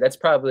 all right, that's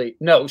probably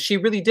no, she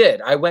really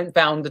did. I went and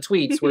found the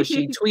tweets where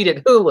she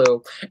tweeted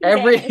Hulu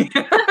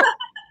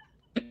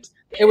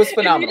It was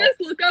phenomenal. If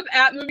you just look up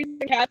at Movies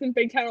and Cats and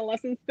Big Time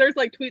Adolescence, there's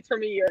like tweets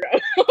from a year ago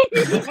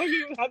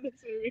talking about this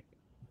movie.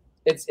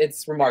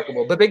 It's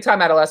remarkable. But Big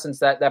Time Adolescence,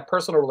 that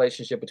personal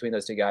relationship between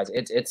those two guys,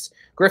 it's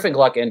Griffin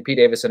Gluck and Pete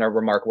Davidson are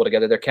remarkable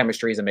together. Their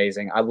chemistry is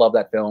amazing. I love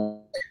that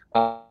film.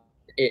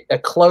 a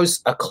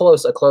close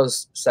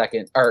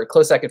second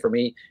for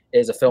me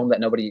is a film that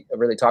nobody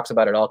really talks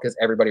about at all because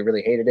everybody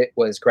really hated it.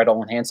 Was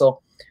Gretel and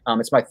Hansel.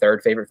 It's my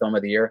third favorite film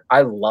of the year.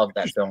 I love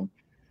that film.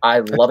 I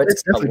love it.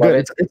 It's I love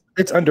good. it.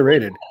 It's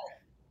underrated.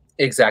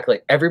 Exactly.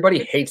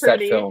 Everybody hates that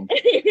film.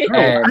 No,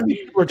 And- I think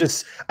people are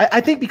just.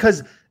 I think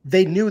because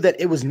they knew that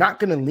it was not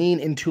going to lean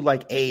into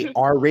like a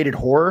R-rated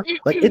horror.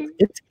 Like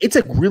it's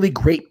a really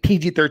great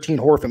PG-13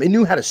 horror film. It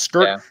knew how to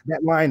skirt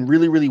that line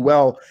really, really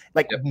well.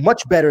 Like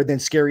much better than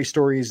Scary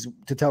Stories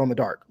to Tell in the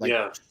Dark. Like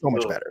so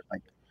much better.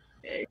 Like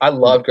I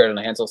love Gretel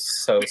and Hansel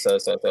so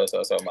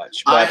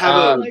much. But, I have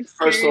a Like,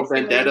 personal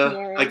seriously, vendetta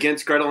Laura.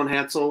 against Gretel and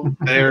Hansel.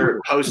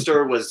 Their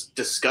poster was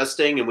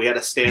disgusting, and we had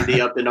a standee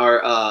up in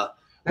our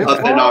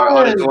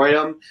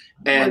auditorium,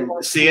 and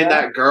seeing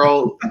that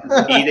girl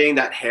eating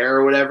that hair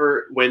or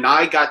whatever. When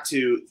I got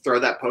to throw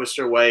that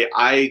poster away,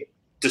 I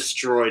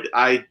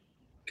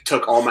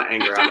took all my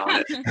anger out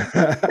on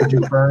it. Did you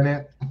burn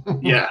it?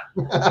 Yeah,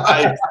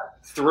 I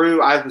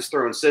was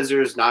throwing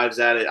scissors, knives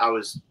at it. I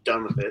was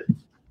done with it.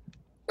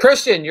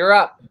 Christian, you're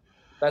up.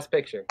 Best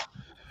picture.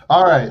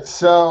 All right,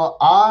 so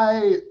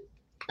I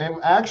am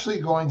actually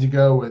going to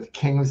go with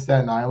King of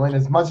Staten Island.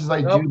 As much as I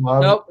do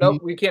love,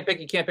 Nope. You can't pick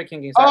King of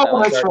Staten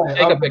Island. That's right.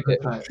 Jacob picked it.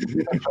 That's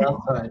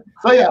right.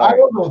 So yeah, I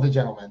will go with The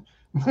Gentleman.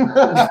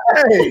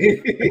 hey,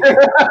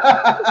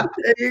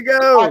 there you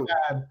go.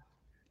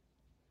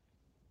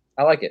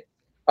 I like it.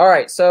 All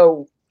right,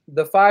 so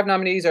the 5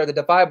 nominees are the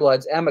Defy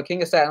Bloods, Emma,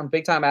 King of Staten,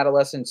 Big Time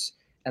Adolescence,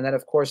 and then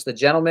of course The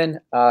Gentleman.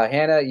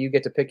 Hannah, you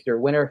get to pick your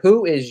winner.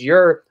 Who is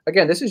your?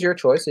 Again, this is your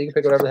choice, so you can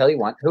pick whatever the hell you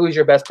want. Who is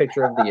your best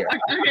picture of the year?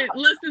 Okay,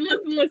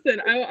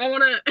 listen. I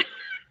want to.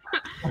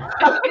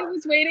 I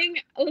was waiting.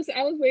 Listen,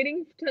 I was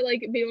waiting to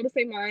like be able to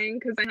say mine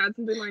because I had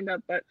something lined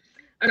up, but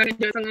I'm not gonna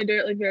do it. So I'm gonna do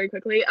it like very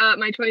quickly.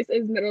 My choice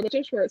is Middle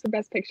Ditch Schwartz for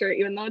Best Picture,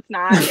 even though it's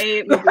not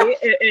a movie.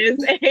 It is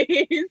a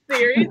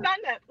series on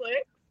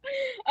Netflix.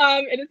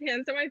 It is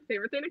hands down my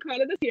favorite thing to come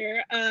out of this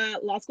year.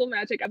 Law School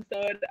Magic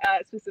episode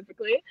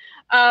specifically.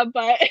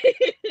 But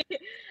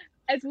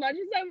as much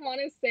as I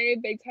want to say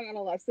Big Time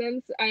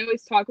Adolescence, I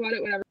always talk about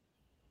it whenever.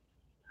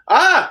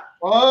 Oh!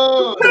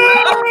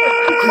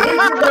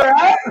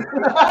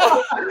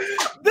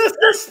 The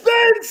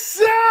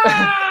suspense!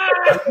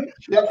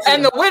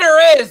 And the winner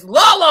is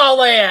La La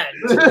Land.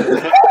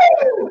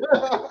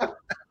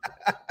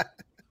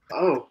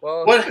 Oh,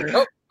 Well, what?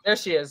 oh, there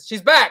she is.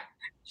 She's back.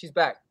 Is she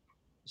back?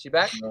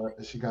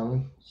 Is she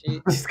coming?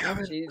 She's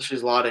coming.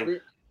 She's lauding.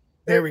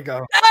 There we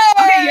go.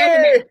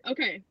 Hey!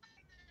 Okay.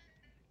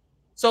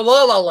 So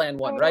La La Land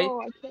won, right?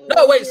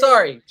 No, wait,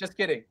 sorry. Just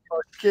kidding.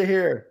 Get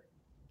here.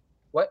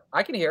 What?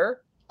 I can hear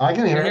her. I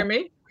can Can hear you it. hear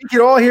me? We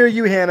can all hear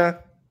you, Hannah.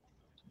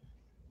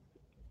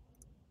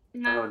 Oh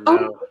No.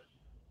 no.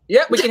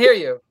 Yeah, we can hear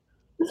you.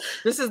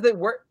 This is the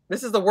worst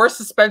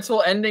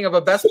suspenseful ending of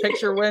a Best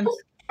Picture win. Oh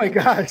my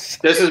gosh.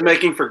 This is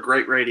making for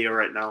great radio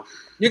right now.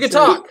 You can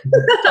talk.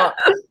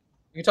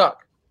 You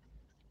talk.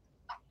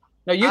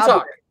 No, you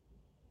talk.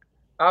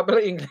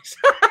 Habla English.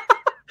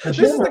 This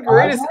is the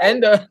greatest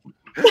end of.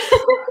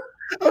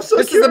 I'm so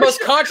This is the most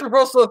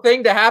controversial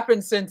thing to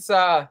happen since.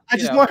 I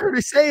just want her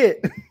to say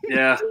it.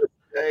 Yeah,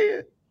 Say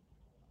it.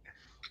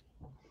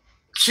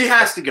 she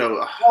has to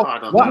go. Oh, I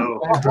don't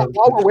know.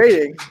 While we're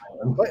waiting.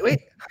 Wait.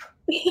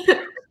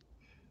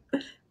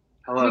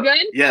 Hello. You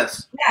good?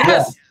 Yes.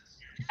 Yes.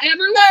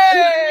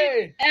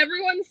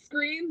 Everyone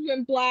screamed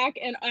when black,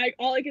 and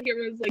all I could hear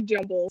was like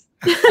jumbles.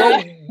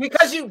 Well,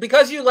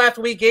 because you left,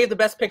 we gave the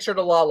Best Picture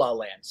to La La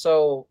Land.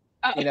 So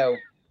you know.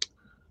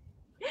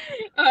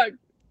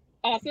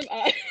 Awesome.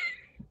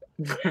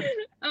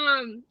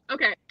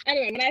 Okay.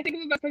 Anyway, when I think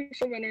of a Best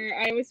Picture winner,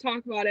 I always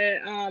talk about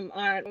it on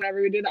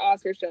whenever we do the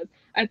Oscar shows.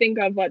 I think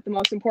of what the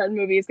most important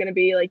movie is going to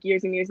be like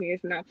years and years and years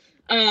from now.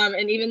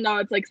 And even though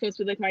it's like supposed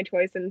to be like my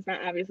choice, and it's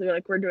not obviously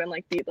like we're doing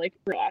like the like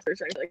real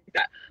Oscars or anything like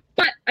that,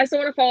 but I still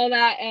want to follow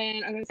that,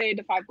 and I'm going to say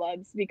Defy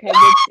Bloods because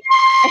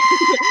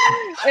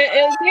it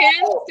is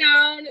hands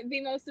down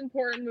the most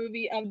important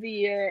movie of the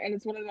year, and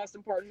it's one of the most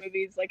important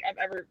movies like I've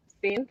ever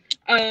seen.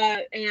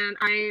 And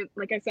I,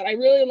 like I said, I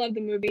really love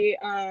the movie.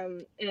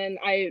 And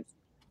I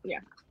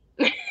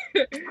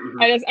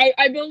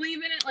believe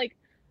in it. Like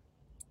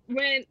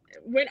when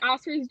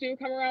Oscars do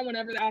come around,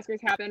 whenever the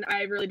Oscars happen,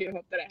 I really do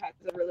hope that it has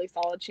a really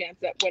solid chance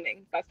at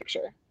winning Best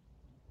Picture.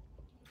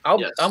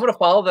 Yes. I'm going to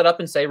follow that up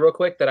and say real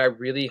quick that I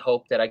really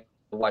hope that I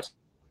watch.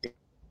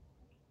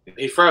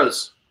 He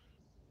froze.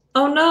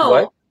 Oh no.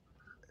 What?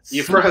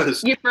 You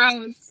froze. You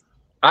froze.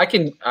 I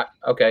can.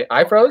 Okay,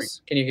 I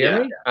froze. Can you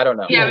hear me? I don't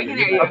know. Yeah, we can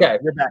hear you. Okay,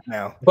 You're back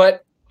now.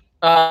 but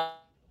Oh,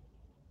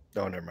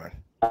 never mind.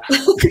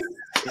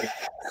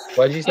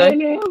 what did you I say?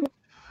 know.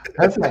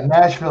 That's that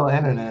Nashville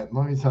internet,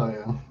 let me tell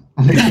you.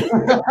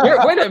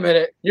 Wait a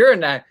minute. You're in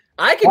that.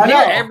 I can I hear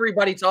know.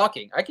 everybody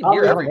talking. I can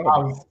hear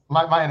everybody.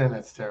 My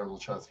internet's terrible,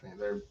 trust me.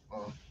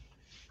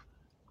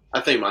 I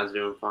think mine's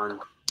doing fine.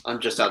 I'm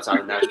just outside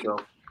of Nashville.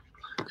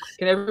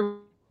 Can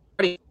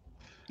everybody?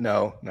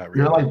 No, not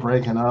really. You're like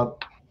breaking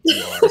up.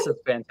 This is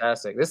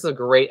fantastic. This is a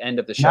great end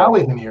of the show. Now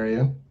we can hear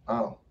you.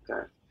 Oh.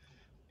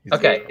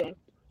 Okay. Can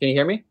you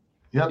hear me?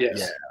 Yep.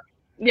 Yes.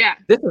 Yeah.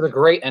 This is a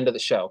great end of the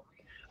show.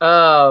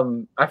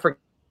 I forgot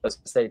what to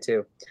say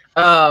too.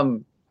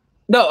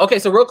 No, okay.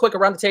 So real quick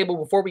around the table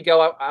before we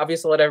go, I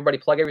obviously let everybody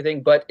plug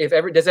everything. But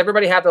does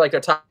everybody have their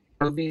top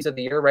movies of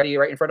the year ready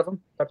right in front of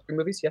them? Top 3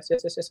 movies? Yes.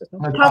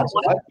 No?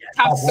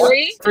 Top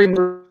 3? 3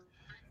 movies.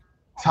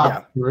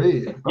 Top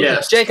 3. Okay.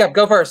 Yes. Jacob,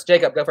 go first.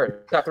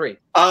 Top 3.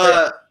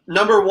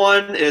 Number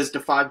 1 is The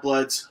Five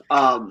Bloods.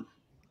 For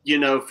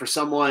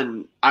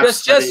someone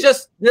Let's your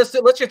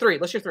 3.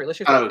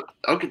 Oh,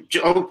 okay.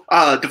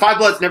 The Five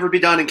Bloods, Never Be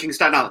Done, and King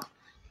Staten Island.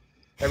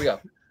 There we go.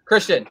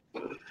 Christian.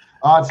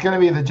 It's going to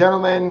be The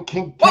Gentleman,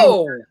 King.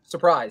 Whoa!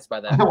 Surprised by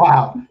that.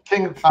 Wow.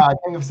 King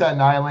of Staten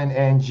Island,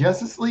 and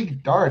Justice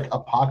League Dark,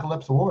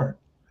 Apocalypse War.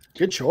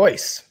 Good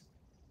choice.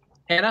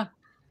 Hannah?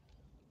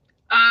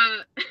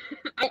 I'm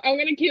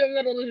going to keep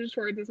Middle Edition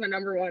Schwartz as my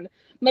number 1.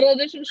 Middle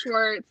Edition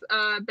Schwartz,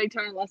 Big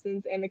Time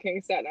Lessons, and The King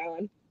of Staten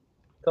Island.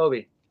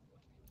 Kobe.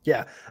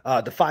 Yeah.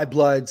 The Five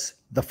Bloods,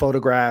 The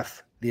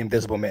Photograph, The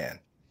Invisible Man.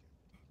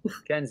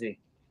 Kenzie.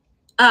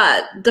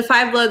 The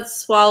Five Bloods,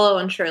 Swallow,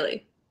 and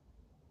Shirley.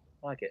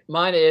 I like it.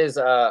 Mine is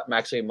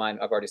actually mine.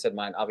 I've already said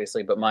mine,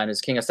 obviously, but mine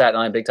is King of Staten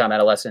Island, Big Time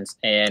Adolescence,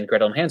 and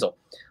Gretel and Hansel.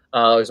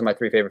 Those are my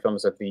 3 favorite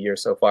films of the year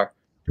so far.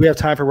 Do we have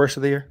time for worst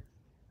of the year?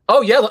 Oh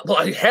yeah,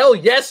 hell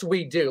yes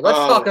we do. Let's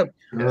talk.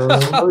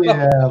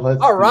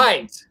 All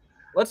right,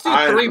 let's do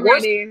 3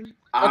 worst.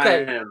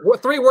 Okay,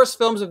 3 worst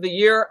films of the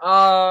year.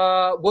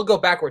 We'll go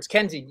backwards.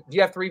 Kenzie, do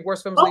you have 3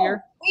 worst films of the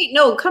year? Wait,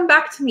 no, come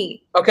back to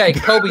me. Okay,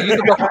 Kobe, you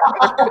can go.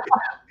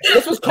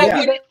 This was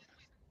Kobe. Yeah.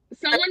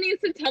 Someone needs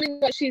to tell me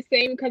what she's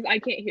saying because I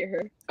can't hear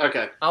her.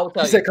 Okay. I'll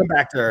tell She said come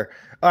back to her.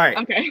 All right.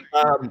 Okay.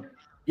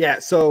 Yeah,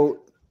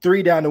 so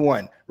 3 down to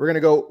 1. We're going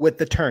to go with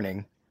The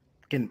Turning.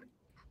 Fucking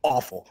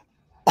awful.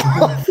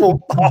 Awful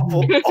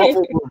movie.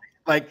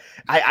 Like,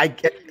 I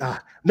get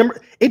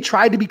it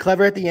tried to be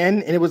clever at the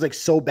end, and it was like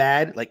so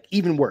bad, like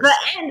even worse. The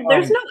end.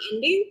 There's no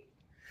ending.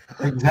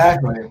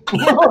 Exactly.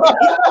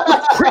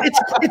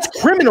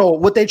 it's criminal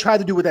what they tried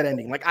to do with that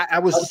ending. Like I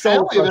was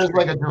so there's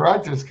like a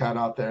director's cut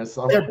out there.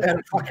 So there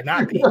better fucking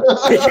not be.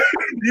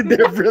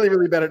 They're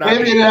really better not.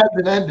 Maybe it has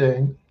an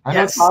ending. I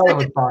know Tyler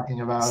was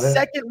talking about it.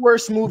 Second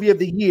worst movie of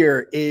the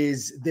year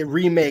is the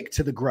remake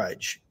to The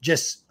Grudge.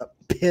 Just a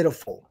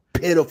pitiful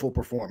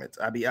performance.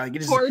 I mean,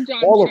 just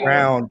all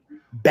around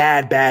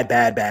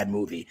bad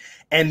movie.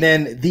 And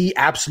then the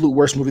absolute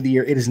worst movie of the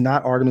year. It is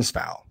not Artemis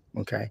Fowl.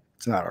 Okay.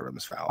 It's not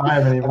Artemis Fowl. I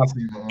haven't even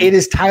seen it. It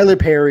is Tyler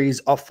Perry's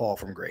A Fall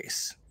from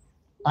Grace.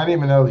 I didn't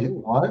even know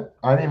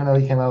I didn't even know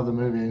he came out of the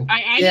movie.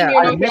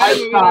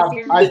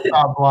 I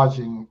stopped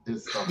watching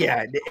this stuff.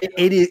 Yeah,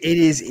 it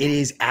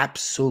is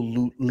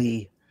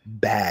absolutely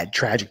bad,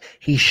 tragic.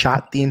 He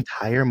shot the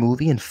entire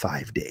movie in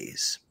 5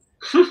 days.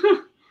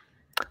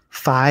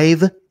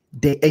 5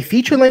 days, a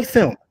feature-length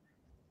film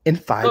in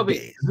 5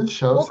 days.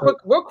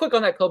 Real quick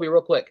on that, Kobe.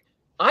 Real quick.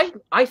 I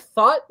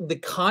thought the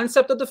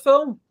concept of the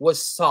film was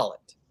solid.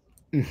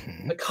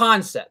 Mm-hmm. The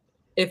concept.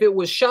 If it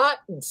was shot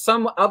in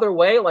some other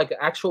way, like an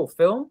actual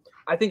film,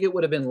 I think it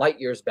would have been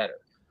light years better.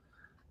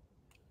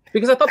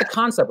 Because I thought the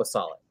concept was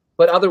solid,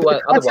 but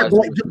otherwise,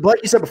 like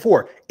you said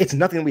before, it's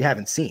nothing we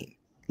haven't seen.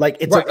 Like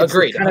it's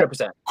agreed,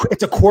 100%.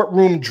 It's a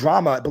courtroom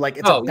drama, but like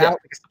it's about like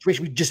a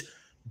situation we just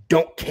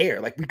don't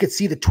care. Like we could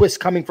see the twist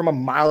coming from a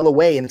mile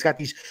away, and it's got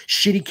these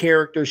shitty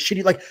characters,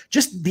 like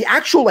just the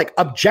actual like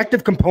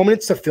objective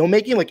components to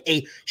filmmaking, like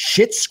a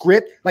shit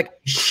script, like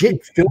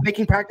shit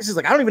filmmaking practices.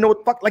 Like I don't even know what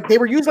the fuck. Like they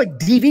were using like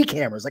DV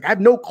cameras. Like I have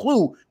no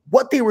clue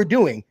what they were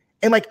doing,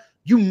 and like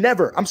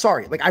I'm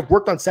sorry. Like I've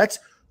worked on sets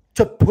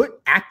to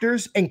put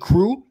actors and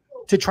crew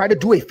to try to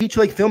do a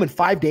feature-length film in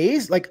 5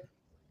 days. Like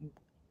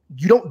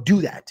you don't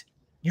do that.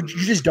 You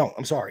just don't.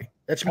 I'm sorry.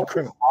 That should be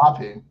criminal.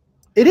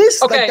 It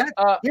is okay.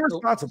 Like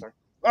irresponsible.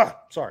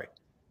 Sorry.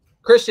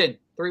 Christian,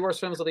 3 worst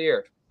films of the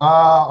year.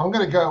 I'm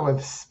gonna go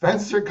with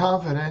Spencer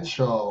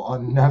Confidential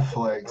on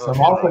Netflix. I'm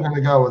also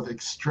gonna go with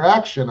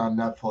Extraction on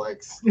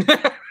Netflix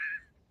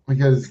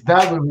because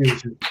that movie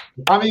was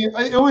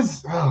it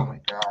was. Oh my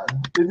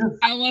god!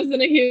 I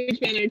wasn't a huge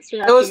fan of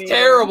Extraction. It was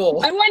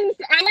terrible. I wouldn't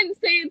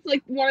say it's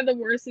like one of the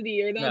worst of the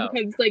year though,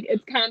 because like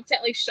it's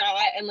competently shot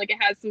and like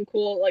it has some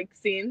cool like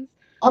scenes.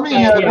 I mean,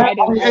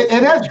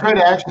 it has great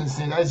action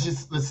scenes. It's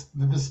just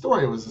the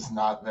story was just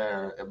not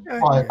there.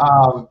 But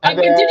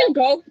did you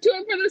go to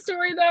it for the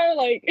story though?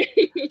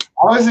 Like,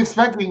 I was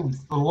expecting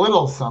a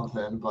little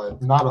something,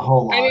 but not a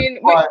whole lot.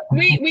 I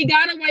mean, we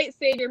got a white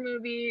savior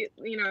movie,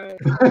 you know.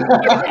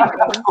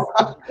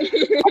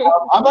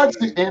 I'm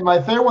actually, and my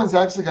third one's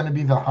actually going to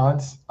be The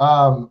Hunt.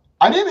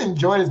 I didn't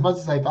enjoy it as much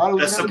as I thought it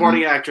was. Best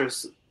supporting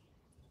actress.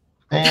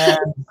 And.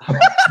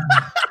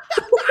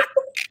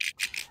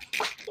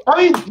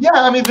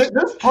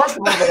 There's parts of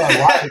it that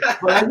I like,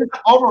 but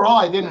overall,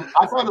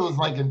 I thought it was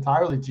like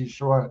entirely too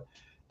short.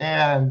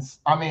 And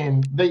I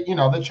mean, they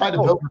tried to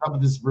build it up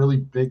with this really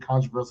big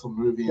controversial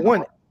movie.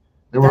 And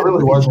there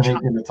really wasn't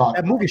anything to talk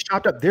about. That movie's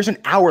chopped up. There's an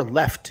hour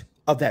left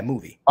of that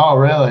movie. Oh,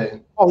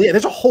 really? Oh yeah,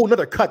 there's a whole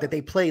nother cut that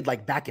they played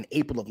like back in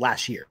April of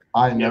last year.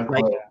 I know.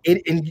 Like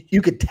it, and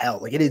you could tell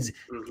like it is.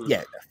 Mhm.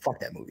 Yeah, fuck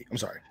that movie. I'm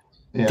sorry.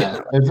 Yeah,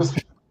 it just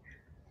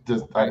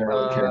I didn't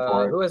really care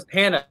for it. Who is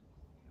Hannah?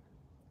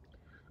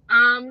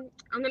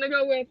 I'm gonna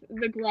go with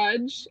The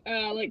Grudge.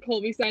 Like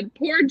Colby said,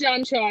 poor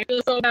John Cho. I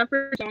feel so bad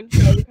for John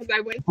Cho because I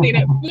went and seen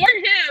it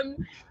for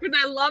him because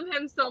I love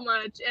him so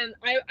much. And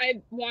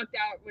I walked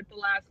out with the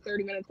last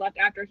 30 minutes left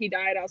after he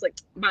died. I was like,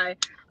 bye.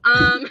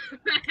 But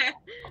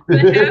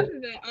half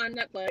of it on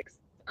Netflix.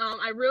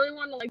 I really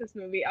wanted to like this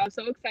movie. I was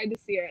so excited to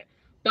see it,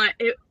 but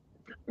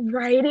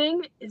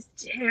writing is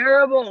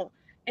terrible.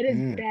 It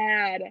is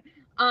bad.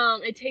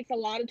 It takes a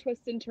lot of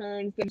twists and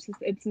turns.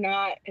 It's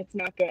not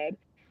good.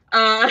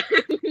 No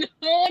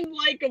one's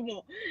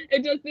likable.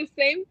 It does the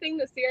same thing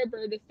that Sierra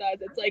Burgess does.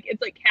 It's like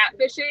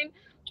catfishing,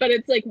 but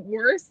it's like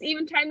worse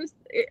even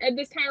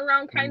this time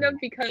around, kind of,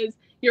 because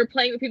you're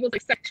playing with people's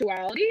like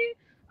sexuality.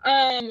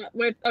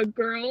 With a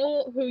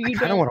girl who you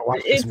don't want to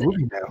watch this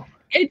movie now.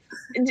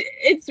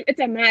 It's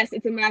a mess.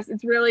 It's a mess.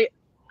 It's really.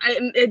 I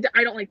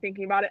don't like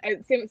thinking about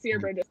it. Same with Sierra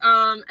Burgess.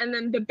 And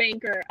then The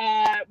Banker,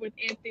 with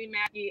Anthony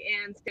Mackie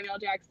and Samuel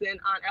Jackson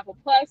on Apple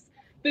Plus.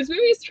 This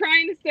movie is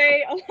trying to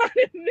say a lot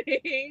of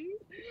things,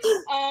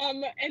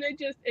 and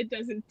it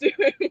doesn't do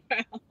it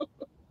well.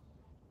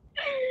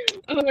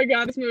 Oh my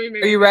god, this movie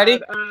made me Are you ready?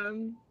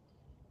 mad.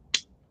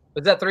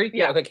 Was that 3?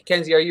 Yeah. Okay,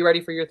 Kenzie, are you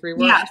ready for your 3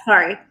 words? Yeah,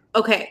 sorry.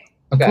 Okay.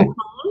 Okay.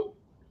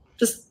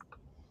 Just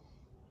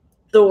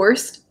the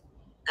worst.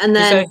 And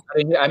then,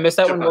 I missed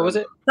that one. What was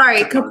it?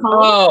 sorry, Capone.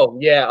 Oh,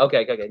 yeah.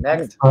 Okay.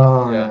 Next.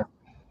 Oh, Yeah.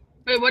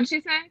 Wait, what did she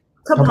say?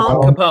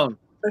 Capone. Capone.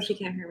 Oh, she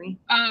can't hear me.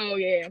 Oh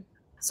yeah.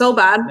 So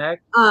bad.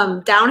 Next.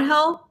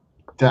 Downhill.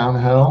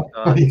 Downhill.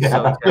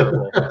 So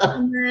terrible.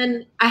 And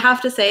then I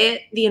have to say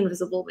it, The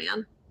Invisible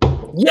Man.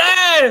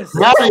 Yes!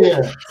 Out of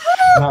here.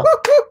 No.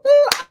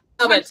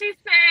 Love What it. did she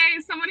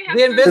say? Somebody has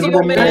The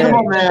Invisible Man.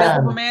 Invisible Man.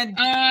 Invisible Man.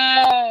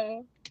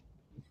 Oh.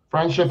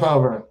 Friendship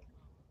over.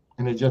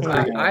 And it just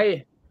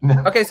began.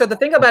 Okay, so the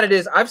thing about it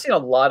is, I've seen a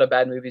lot of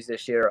bad movies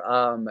this year.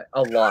 A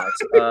lot.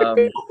 A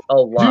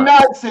lot. Do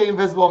not say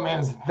Invisible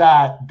Man is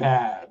that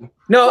bad.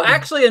 No,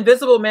 actually,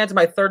 Invisible Man's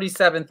my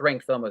 37th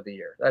ranked film of the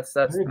year. That's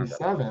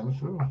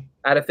 37.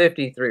 out of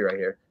 53 right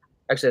here.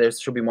 Actually, there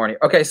should be more in here.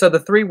 Okay, so the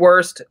 3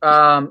 worst.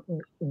 I'm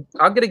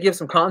gonna give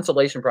some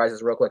consolation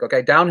prizes real quick.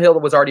 Okay, Downhill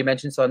was already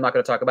mentioned, so I'm not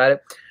gonna talk about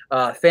it.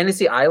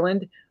 Fantasy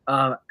Island,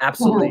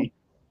 absolutely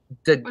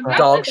the Was that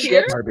dog this shit.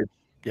 year? Garbage.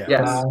 Yeah.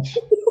 Yes,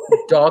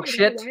 dog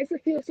shit. Why does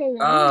it feel so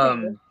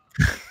long?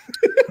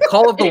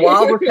 Call of the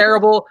Wild was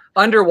terrible.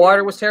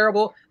 Underwater was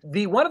terrible.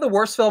 One of the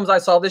worst films I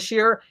saw this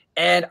year,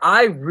 and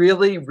I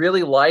really,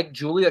 really like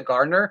Julia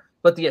Gardner,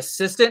 but The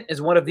Assistant is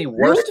one of the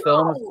worst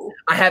films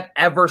I have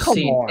ever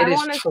seen. on. It I is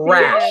wanna see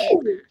trash.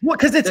 it. Well,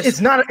 because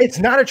it's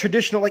not a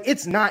traditional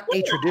it's not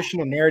a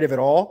traditional narrative at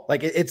all.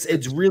 Like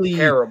it's really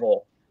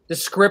Terrible. The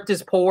script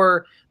is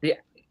poor.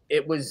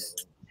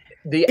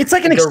 It's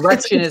like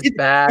direction is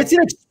bad. It's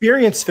an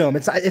experience film.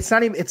 It's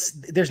not even.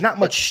 There's not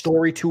much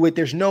story to it.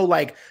 There's no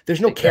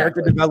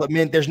character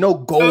development. There's no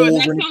goals. Oh, or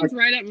that anything sounds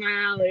right up my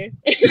alley.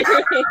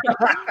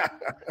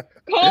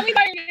 Call Me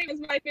by Your Name is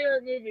my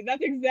favorite movie.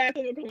 That's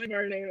exactly what Call Me by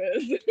Your Name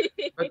is.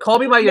 But Call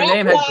Me by Your No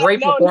Name has plot, great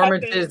no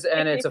performances, nothing.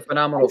 and it's a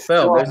phenomenal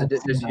film.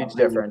 There's a huge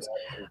difference.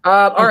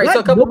 All right, so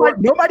a couple more.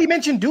 Nobody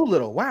mentioned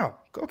Doolittle. Wow.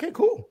 Okay,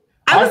 cool.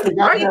 I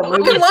forgot that I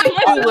movie. like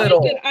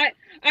Doolittle.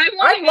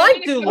 I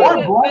like Doolittle.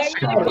 I want to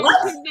come to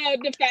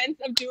the defense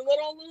of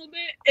Doolittle a little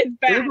bit. It's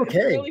bad. It was okay.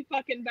 It's really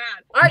fucking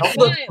bad. All right,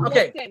 look, But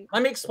okay. listen,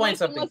 Let me explain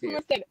something to you.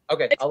 Listen.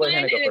 Okay, It's I'll let fun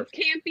Hannah and go first.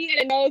 it's campy and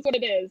it knows what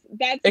it is.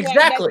 That's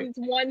Exactly. That's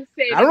its one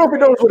saving. I don't know if it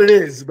knows what it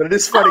is, but it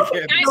is funny. I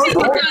think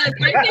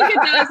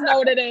it does know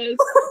what it is.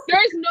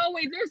 There's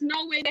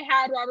no way they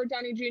had Robert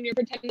Downey Jr.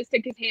 pretend to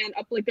stick his hand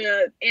up like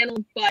a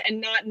animal's butt and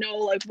not know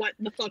like what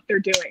the fuck they're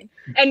doing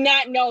and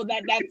not know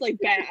that that's like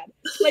bad.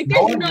 Like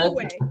there's no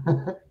way.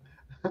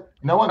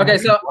 No one. Okay,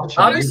 so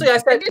obviously I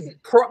said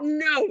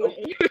No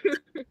way.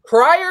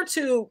 prior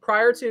to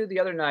the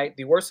other night,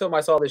 the worst film I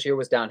saw this year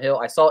was Downhill.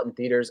 I saw it in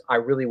theaters. I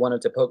really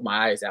wanted to poke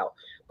my eyes out.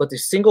 But the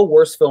single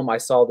worst film I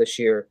saw this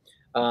year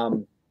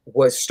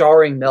was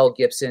starring Mel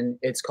Gibson.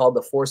 It's called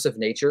The Force of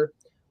Nature.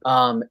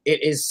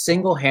 It is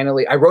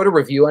single-handedly. I wrote a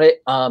review on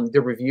it.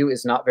 The review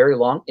is not very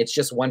long. It's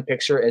just one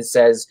picture. It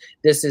says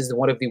this is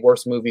one of the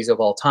worst movies of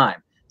all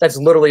time. That's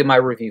literally my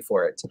review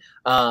for it.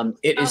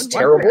 It is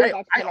terrible.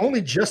 I only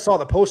just saw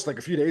the post like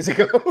a few days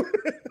ago.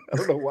 I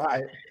don't know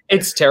why.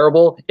 It's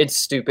terrible. It's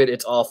stupid.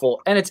 It's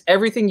awful. And it's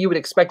everything you would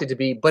expect it to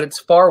be, but it's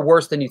far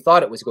worse than you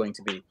thought it was going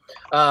to be.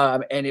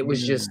 And it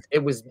was just, it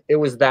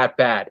was that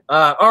bad.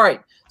 All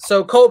right.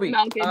 So Colby,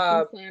 Mel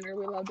Gibson slander.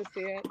 We love to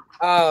see it.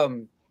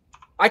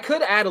 I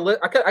could add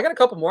I got a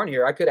couple more in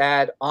here. I could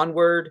add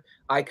Onward.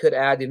 I could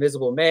add The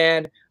Invisible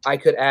Man. I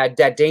could add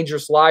That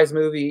Dangerous Lies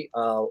movie.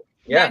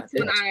 Yeah. That's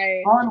when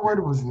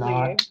Onward was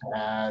not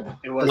bad.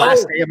 It was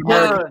Last Day of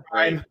American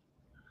Crime.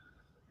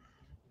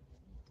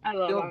 I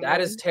love Onward.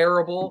 That is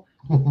terrible.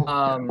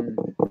 All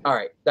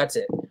right, that's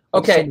it.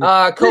 Okay,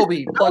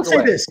 Colby, I'll plug say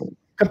away. this.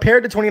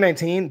 compared to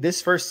 2019,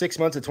 this first 6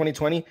 months of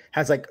 2020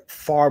 has like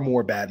far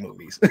more bad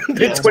movies than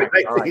Yes.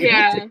 2019.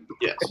 Yeah.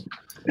 Yes.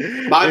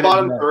 My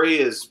bottom three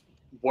is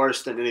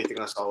worse than anything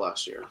I saw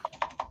last year.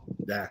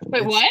 Yeah.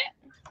 Wait, what?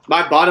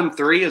 My bottom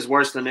three is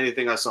worse than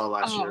anything I saw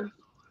last year.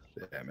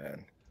 Yeah,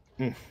 man.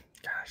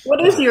 Gosh.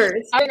 What is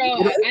yours? I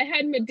don't know. I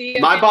had Medea.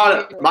 My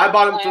bottom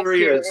last three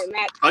year, is and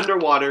that-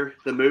 Underwater,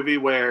 the movie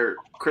where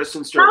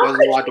Kristen Stewart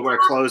wasn't allowed to wear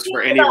clothes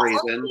for any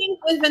reason.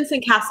 With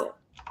Vincent Castle.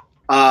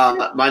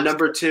 My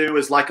number two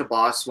is Like a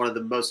Boss, one of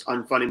the most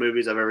unfunny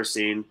movies I've ever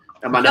seen.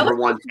 And my number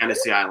one,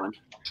 Fantasy Island.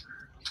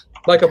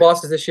 Like a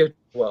Boss is this year.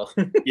 Well,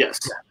 Yes.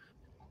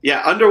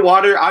 Yeah,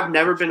 Underwater, I've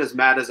never been as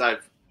mad as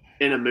I've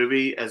in a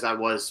movie as I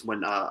was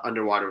when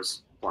Underwater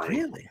was playing.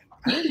 Really?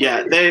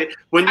 Yeah,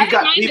 when I you've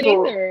got didn't mind it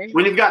people either.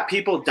 when you've got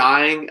people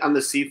dying on the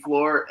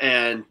seafloor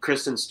and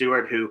Kristen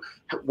Stewart who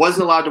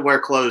wasn't allowed to wear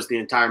clothes the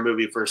entire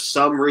movie for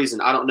some reason.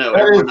 I don't know.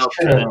 That Everyone is else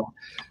true. did.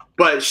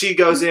 But she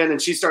goes in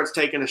and she starts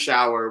taking a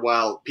shower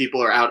while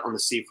people are out on the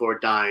seafloor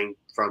dying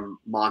from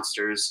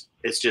monsters.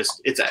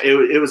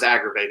 It was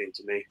aggravating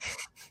to me.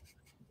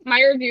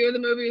 My review of the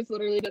movie was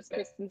literally just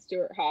Kristen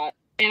Stewart hot,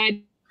 and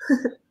I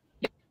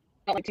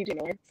don't like TJ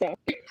Miller, so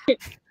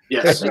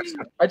Yes.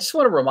 I just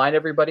want to remind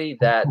everybody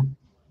that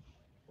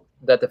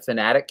The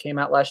Fanatic came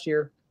out last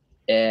year,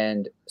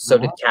 and so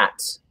did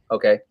Cats.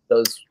 Okay,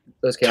 those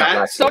came out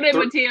last so year. did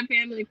Medea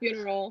Family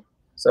Funeral.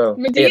 So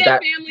Medea yeah,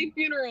 Family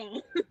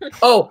Funeral.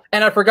 Oh,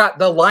 and I forgot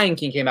The Lion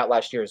King came out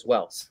last year as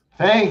well.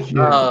 Thank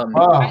you. I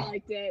Oh,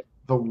 liked it.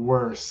 the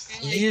worst. I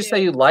Did liked you just it.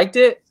 say you liked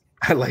it?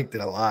 I liked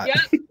it a lot.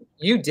 Yep.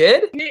 You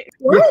did?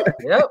 What?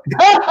 Yep.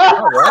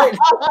 All right.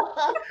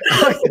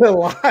 I liked it a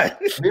lot.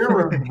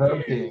 We're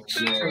revoking.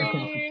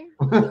 Sorry.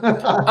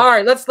 All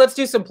right, let's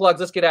do some plugs.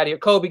 Let's get out of here.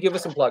 Kobe, give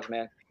us some plugs,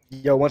 man.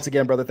 Yo, once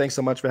again, brother, thanks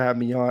so much for having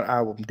me on.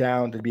 I'm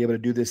down to be able to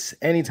do this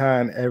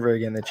anytime ever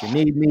again that you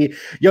need me.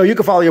 Yo, you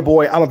can follow your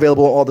boy. I'm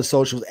available on all the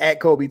socials at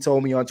Kobe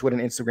Told Me on Twitter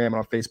and Instagram, and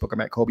on Facebook. I'm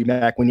at Kobe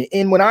Mack. When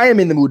I am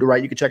in the mood to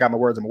write, you can check out my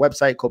words on my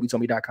website,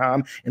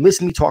 KobeToldMe.com, and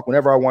listen to me talk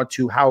whenever I want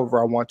to, however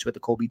I want to, at the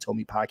Kobe Told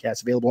Me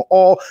podcast, available on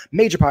all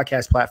major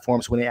podcast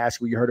platforms. When they ask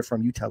you where you heard it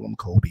from, you tell them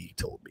Kobe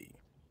told me.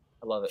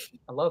 I love it.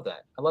 I love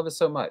that. I love it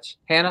so much.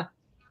 Hannah?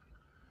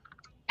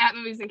 At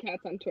Movies and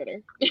Cats on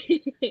Twitter.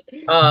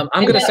 I'm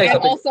going to say I'm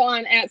something. also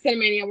on at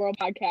Cinemania World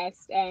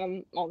Podcast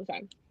all the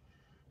time.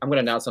 I'm going to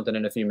announce something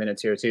in a few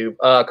minutes here, too.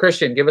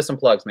 Christian, give us some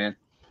plugs, man.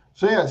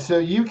 So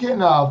you can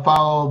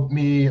follow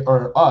me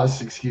or us,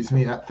 excuse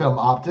me, at Film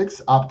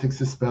Optics. Optics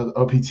is spelled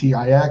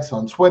OPTIX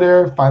on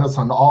Twitter. Find us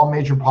on all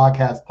major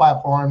podcast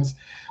platforms,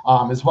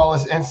 as well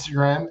as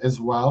Instagram as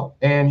well.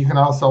 And you can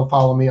also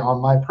follow me on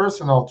my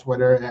personal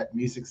Twitter at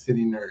Music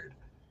City Nerd.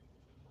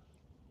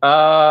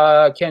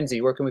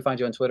 Kenzie, where can we find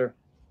you on Twitter?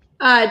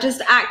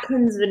 Just at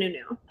Kins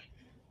Vanunu.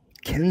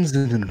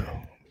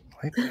 Kenzano.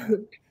 Like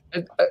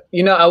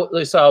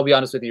that. So I'll be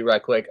honest with you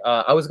right quick.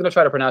 I was going to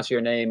try to pronounce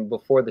your name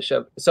before the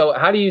show. So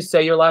how do you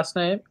say your last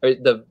name? Or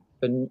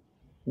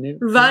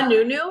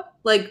Vanunu?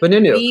 Like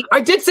Vanunu. V- I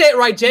did say it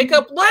right,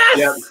 Jacob. Yes!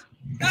 Yep.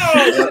 Oh,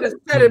 I should have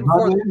said it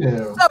before.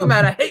 Vanunu. So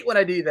mad. I hate when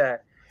I do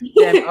that.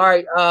 Damn. All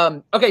right.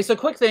 Okay. So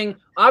quick thing.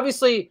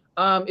 Obviously,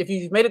 if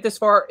you've made it this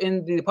far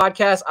in the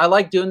podcast, I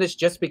like doing this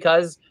just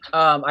because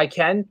I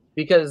can.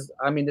 Because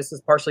this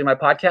is partially my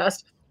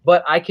podcast.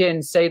 But I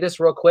can say this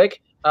real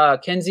quick.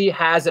 Kenzie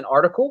has an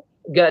article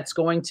that's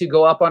going to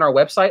go up on our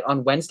website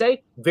on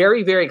Wednesday.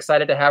 Very, very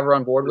excited to have her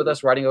on board with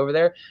us writing over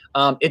there.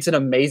 It's an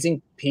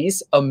amazing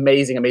piece.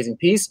 Amazing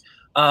piece.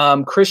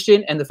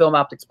 Christian and the Film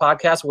Optics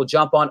podcast will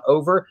jump on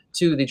over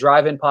to the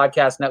Drive-In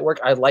Podcast Network.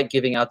 I like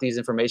giving out these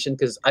information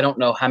because I don't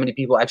know how many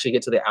people actually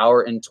get to the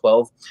hour and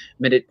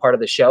 12-minute part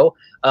of the show.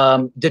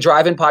 The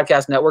Drive-In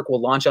Podcast Network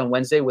will launch on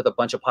Wednesday with a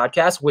bunch of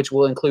podcasts, which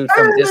will include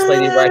from this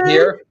lady right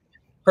here.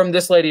 From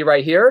this lady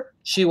right here,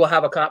 she will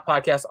have a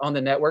podcast on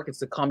the network. It's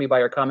the Call Me By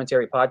Your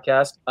Commentary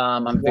podcast.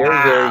 I'm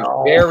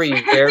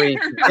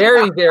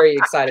very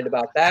excited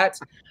about that.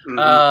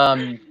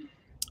 Mhm.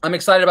 I'm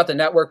excited about the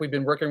network. We've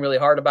been working really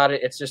hard about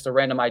it. It's just a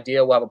random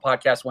idea. We'll have a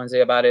podcast Wednesday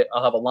about it.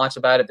 I'll have a launch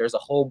about it. There's a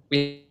whole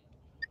He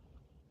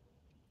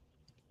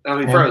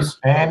froze.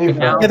 And he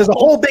Now- Yeah, there's a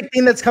whole big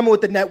thing that's coming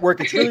with the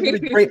network. It's really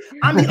great.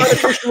 I'm the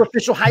unofficial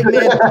official hype man.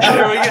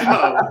 There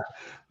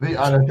we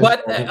go.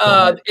 But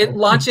it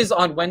launches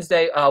on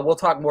Wednesday. We'll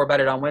talk more about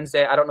it on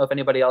Wednesday. I don't know if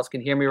anybody else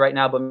can hear me right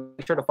now, but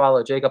make sure to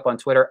follow Jacob on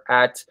Twitter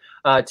at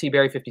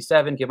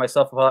tberry57. Give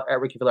myself a follow at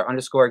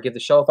RickyFiller_. Give the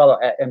show a follow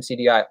at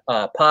MCDI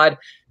pod.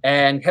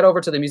 And head over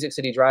to the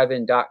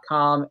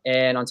MusicCityDrivein.com.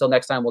 And until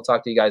next time, we'll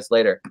talk to you guys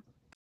later.